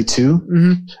just say two.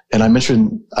 Mm-hmm. And I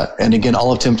mentioned, and again,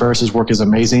 all of Tim Ferriss's work is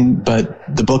amazing, but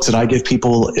the books that I give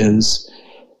people is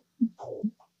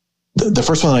the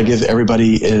first one I give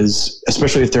everybody is,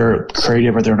 especially if they're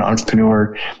creative or they're an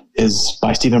entrepreneur, is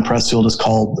by Stephen Pressfield. It's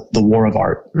called The War of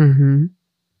Art. Mm-hmm.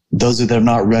 Those that have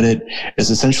not read it, is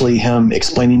essentially him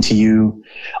explaining to you.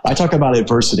 I talk about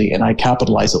adversity and I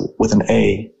capitalize it with an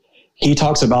A. He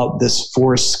talks about this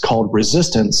force called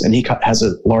resistance, and he has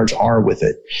a large R with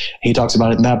it. He talks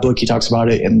about it in that book. He talks about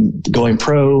it in Going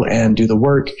Pro and Do the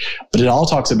Work. But it all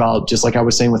talks about, just like I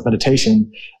was saying with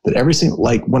meditation, that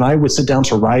like when I would sit down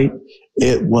to write,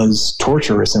 it was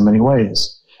torturous in many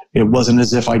ways. It wasn't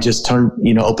as if I just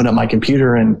open up my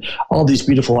computer and all these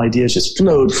beautiful ideas just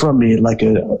flowed from me like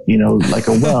a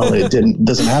well. It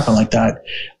doesn't happen like that.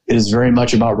 It is very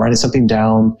much about writing something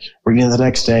down, reading it the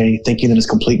next day, thinking that it's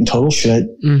complete and total shit,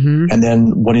 and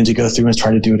then wanting to go through and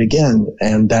try to do it again.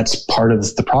 And that's part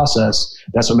of the process.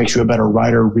 That's what makes you a better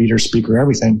writer, reader, speaker,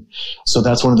 everything. So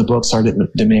that's one of the books. Sorry,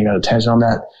 didn't mean to go tangent on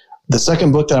that. The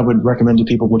second book that I would recommend to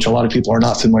people, which a lot of people are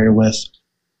not familiar with,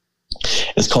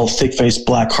 is called Thick Face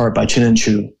Black Heart by Chen and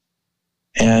Chu.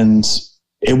 And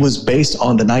it was based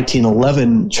on the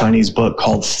 1911 Chinese book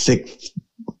called Thick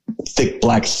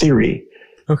Black Theory.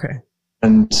 Okay.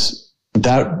 And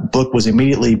that book was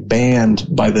immediately banned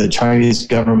by the Chinese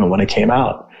government when it came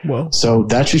out. Whoa. So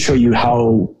that should show you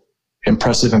how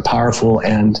impressive and powerful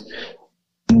and,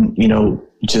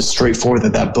 just straightforward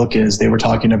that book is. They were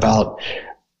talking about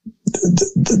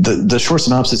the short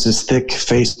synopsis is thick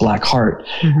face, black heart.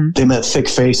 Mm-hmm. They meant thick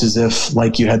face as if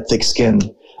like you had thick skin,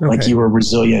 like you were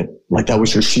resilient, like that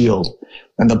was your shield.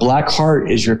 And the black heart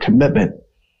is your commitment.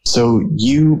 So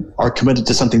you are committed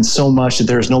to something so much that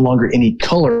there is no longer any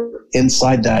color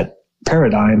inside that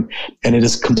paradigm. And it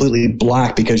is completely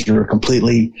black because you're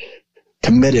completely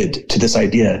committed to this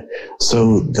idea.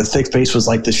 So the thick face was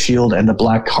like the shield and the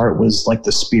black heart was like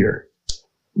the spear.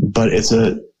 But it's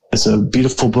a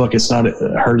beautiful book. It's not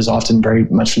heard as often very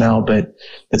much now, but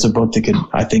it's a book that could,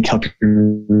 I think, help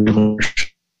you.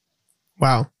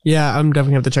 Wow. Yeah, I'm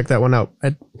definitely have to check that one out.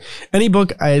 Any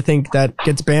book I think that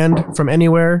gets banned from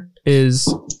anywhere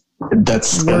is you got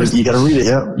to read it.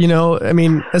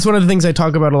 Yeah. That's one of the things I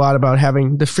talk about a lot, about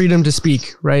having the freedom to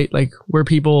speak, right? Like we're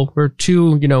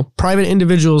two, private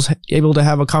individuals able to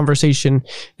have a conversation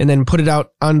and then put it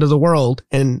out onto the world,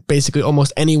 and basically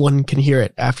almost anyone can hear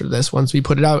it after this. Once we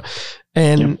put it out,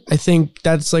 And I think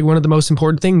that's like one of the most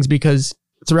important things, because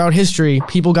throughout history,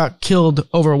 people got killed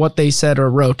over what they said or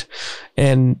wrote,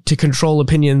 and to control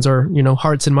opinions or,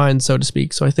 hearts and minds, so to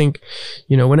speak. So I think,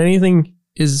 when anything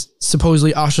is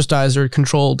supposedly ostracized or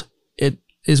controlled, it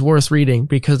is worth reading,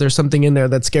 because there's something in there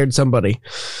that scared somebody.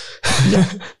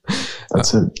 Yeah,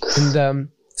 that's it. And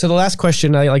so the last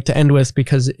question I like to end with,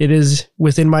 because it is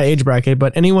within my age bracket,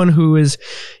 but anyone who is,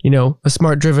 a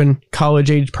smart, driven,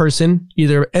 college age person,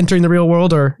 either entering the real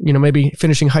world or, maybe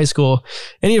finishing high school,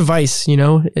 any advice?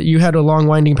 You had a long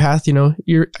winding path,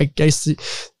 I guess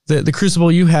the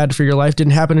crucible you had for your life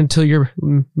didn't happen until your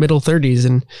middle 30s.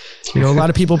 And, a lot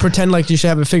of people pretend like you should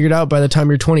have it figured out by the time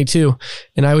you're 22.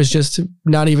 And I was just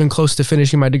not even close to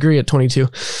finishing my degree at 22.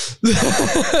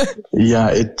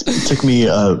 Yeah, it took me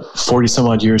 40 some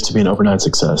odd years to be an overnight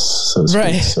success, so to speak.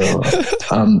 Right. So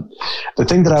the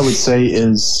thing that I would say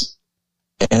is,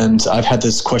 and I've had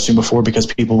this question before, because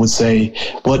people would say,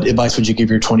 what advice would you give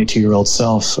your 22-year-old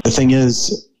self? The thing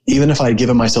is, even if I had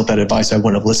given myself that advice, I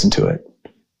wouldn't have listened to it.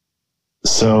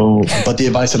 So, but the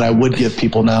advice that I would give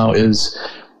people now is,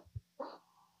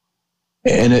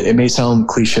 and it may sound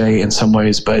cliche in some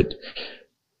ways, but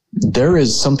there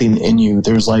is something in you.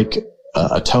 There's like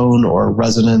a tone or a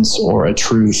resonance or a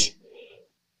truth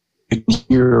you can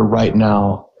hear right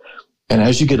now. And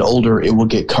as you get older, it will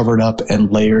get covered up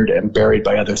and layered and buried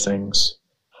by other things.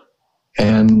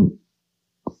 And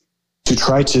to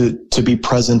try to be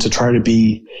present, to try to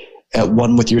be at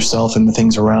one with yourself and the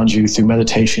things around you through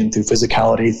meditation, through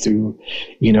physicality, through,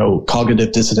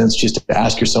 cognitive dissonance, just to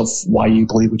ask yourself why you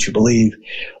believe what you believe.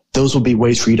 Those will be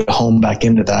ways for you to home back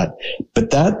into that.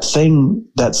 But that thing,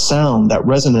 that sound, that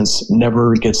resonance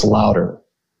never gets louder.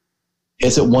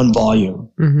 It's at one volume.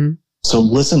 Mm-hmm. So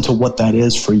listen to what that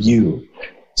is for you.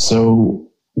 So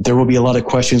there will be a lot of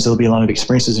questions. There'll be a lot of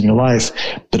experiences in your life,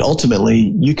 but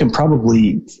ultimately you can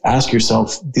probably ask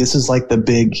yourself, this is like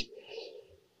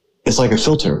it's like a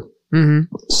filter.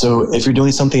 Mm-hmm. So if you're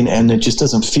doing something and it just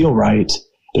doesn't feel right,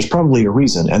 there's probably a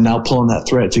reason. And now pull on that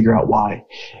thread, figure out why.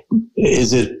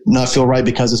 Is it not feel right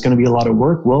because it's going to be a lot of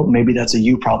work? Well, maybe that's a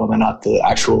you problem and not the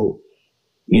actual,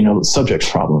 subject's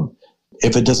problem.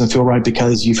 If it doesn't feel right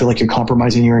because you feel like you're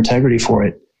compromising your integrity for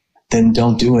it, then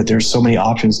don't do it. There's so many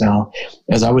options now.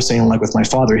 As I was saying, like with my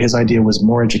father, his idea was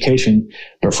more education.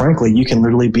 But frankly, you can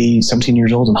literally be 17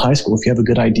 years old in high school. If you have a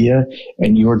good idea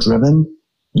and you're driven,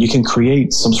 you can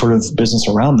create some sort of business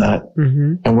around that.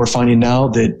 Mm-hmm. And we're finding now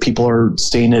that people are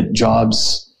staying at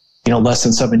jobs, less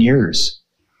than 7 years.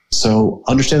 So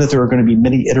understand that there are going to be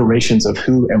many iterations of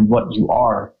who and what you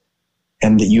are,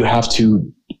 and that you have to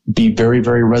be very,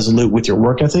 very resolute with your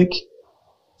work ethic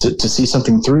to see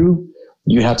something through.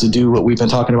 You have to do what we've been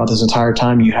talking about this entire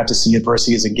time. You have to see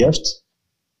adversity as a gift,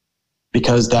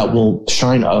 because that will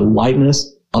shine a lightness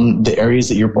on the areas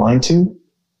that you're blind to.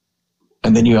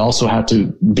 And then you also have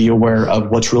to be aware of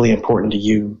what's really important to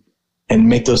you and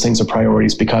make those things a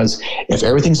priorities, because if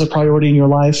everything's a priority in your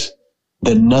life,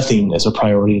 then nothing is a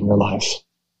priority in your life.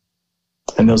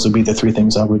 And those would be the three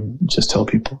things I would just tell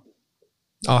people.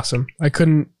 Awesome.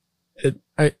 You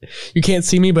can't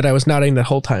see me, but I was nodding the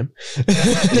whole time.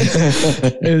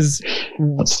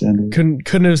 Outstanding.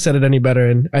 Couldn't have said it any better.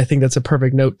 And I think that's a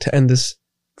perfect note to end this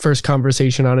first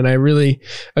conversation on. And I really,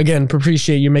 again,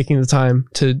 appreciate you making the time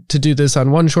to do this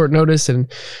on one short notice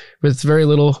and with very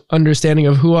little understanding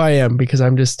of who I am, because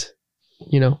I'm just,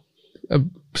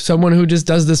 someone who just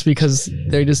does this because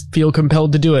they just feel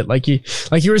compelled to do it. Like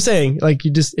you were saying,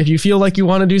 if you feel like you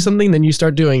want to do something, then you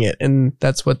start doing it. And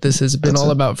that's what this has been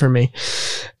all about for me.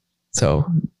 So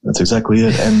that's exactly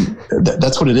it. And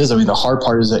that's what it is. I mean, the hard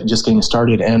part is that just getting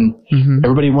started, and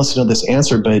everybody wants to know this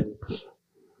answer, but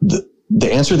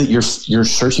the answer that you're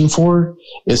searching for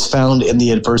is found in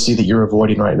the adversity that you're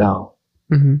avoiding right now.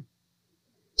 Mm-hmm.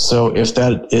 So if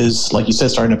that is, like you said,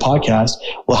 starting a podcast,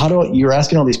 well, you're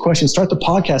asking all these questions, start the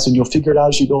podcast and you'll figure it out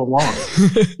as you go along.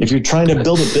 If you're trying to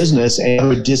build a business and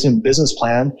have a decent business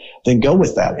plan, then go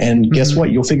with that. And guess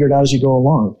what? You'll figure it out as you go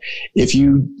along. If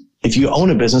you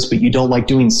own a business, but you don't like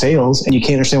doing sales and you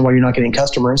can't understand why you're not getting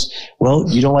customers, well,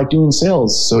 you don't like doing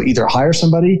sales. So either hire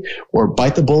somebody or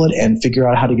bite the bullet and figure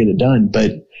out how to get it done.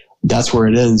 But that's where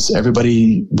it is.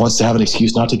 Everybody wants to have an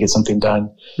excuse not to get something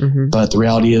done. Mm-hmm. But the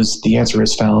reality is the answer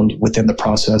is found within the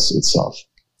process itself.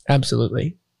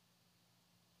 Absolutely.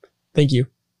 Thank you.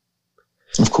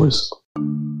 Of course.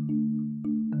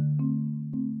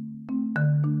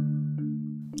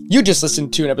 You just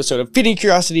listened to an episode of Feeding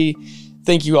Curiosity.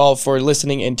 Thank you all for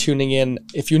listening and tuning in.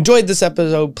 If you enjoyed this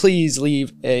episode, please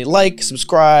leave a like,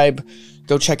 subscribe,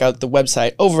 go check out the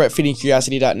website over at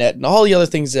feedingcuriosity.net and all the other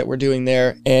things that we're doing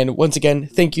there. And once again,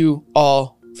 thank you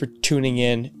all for tuning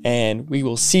in, and we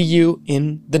will see you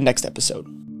in the next episode.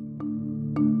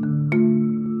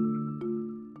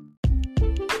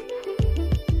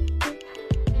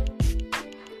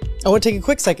 I want to take a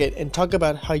quick second and talk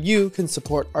about how you can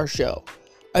support our show.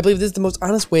 I believe this is the most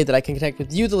honest way that I can connect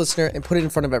with you, the listener, and put it in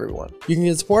front of everyone. You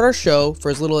can support our show for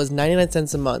as little as 99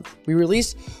 cents a month. We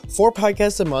release 4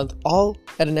 podcasts a month, all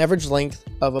at an average length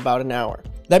of about an hour.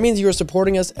 That means you are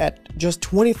supporting us at just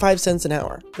 25 cents an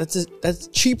hour. That's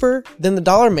cheaper than the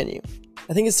dollar menu.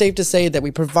 I think it's safe to say that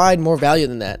we provide more value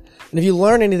than that. And if you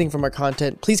learn anything from our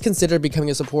content, please consider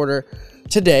becoming a supporter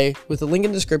today with the link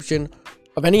in the description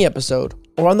of any episode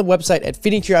or on the website at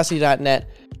feedingcuriosity.net.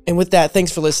 And with that,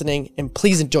 thanks for listening, and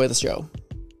please enjoy the show.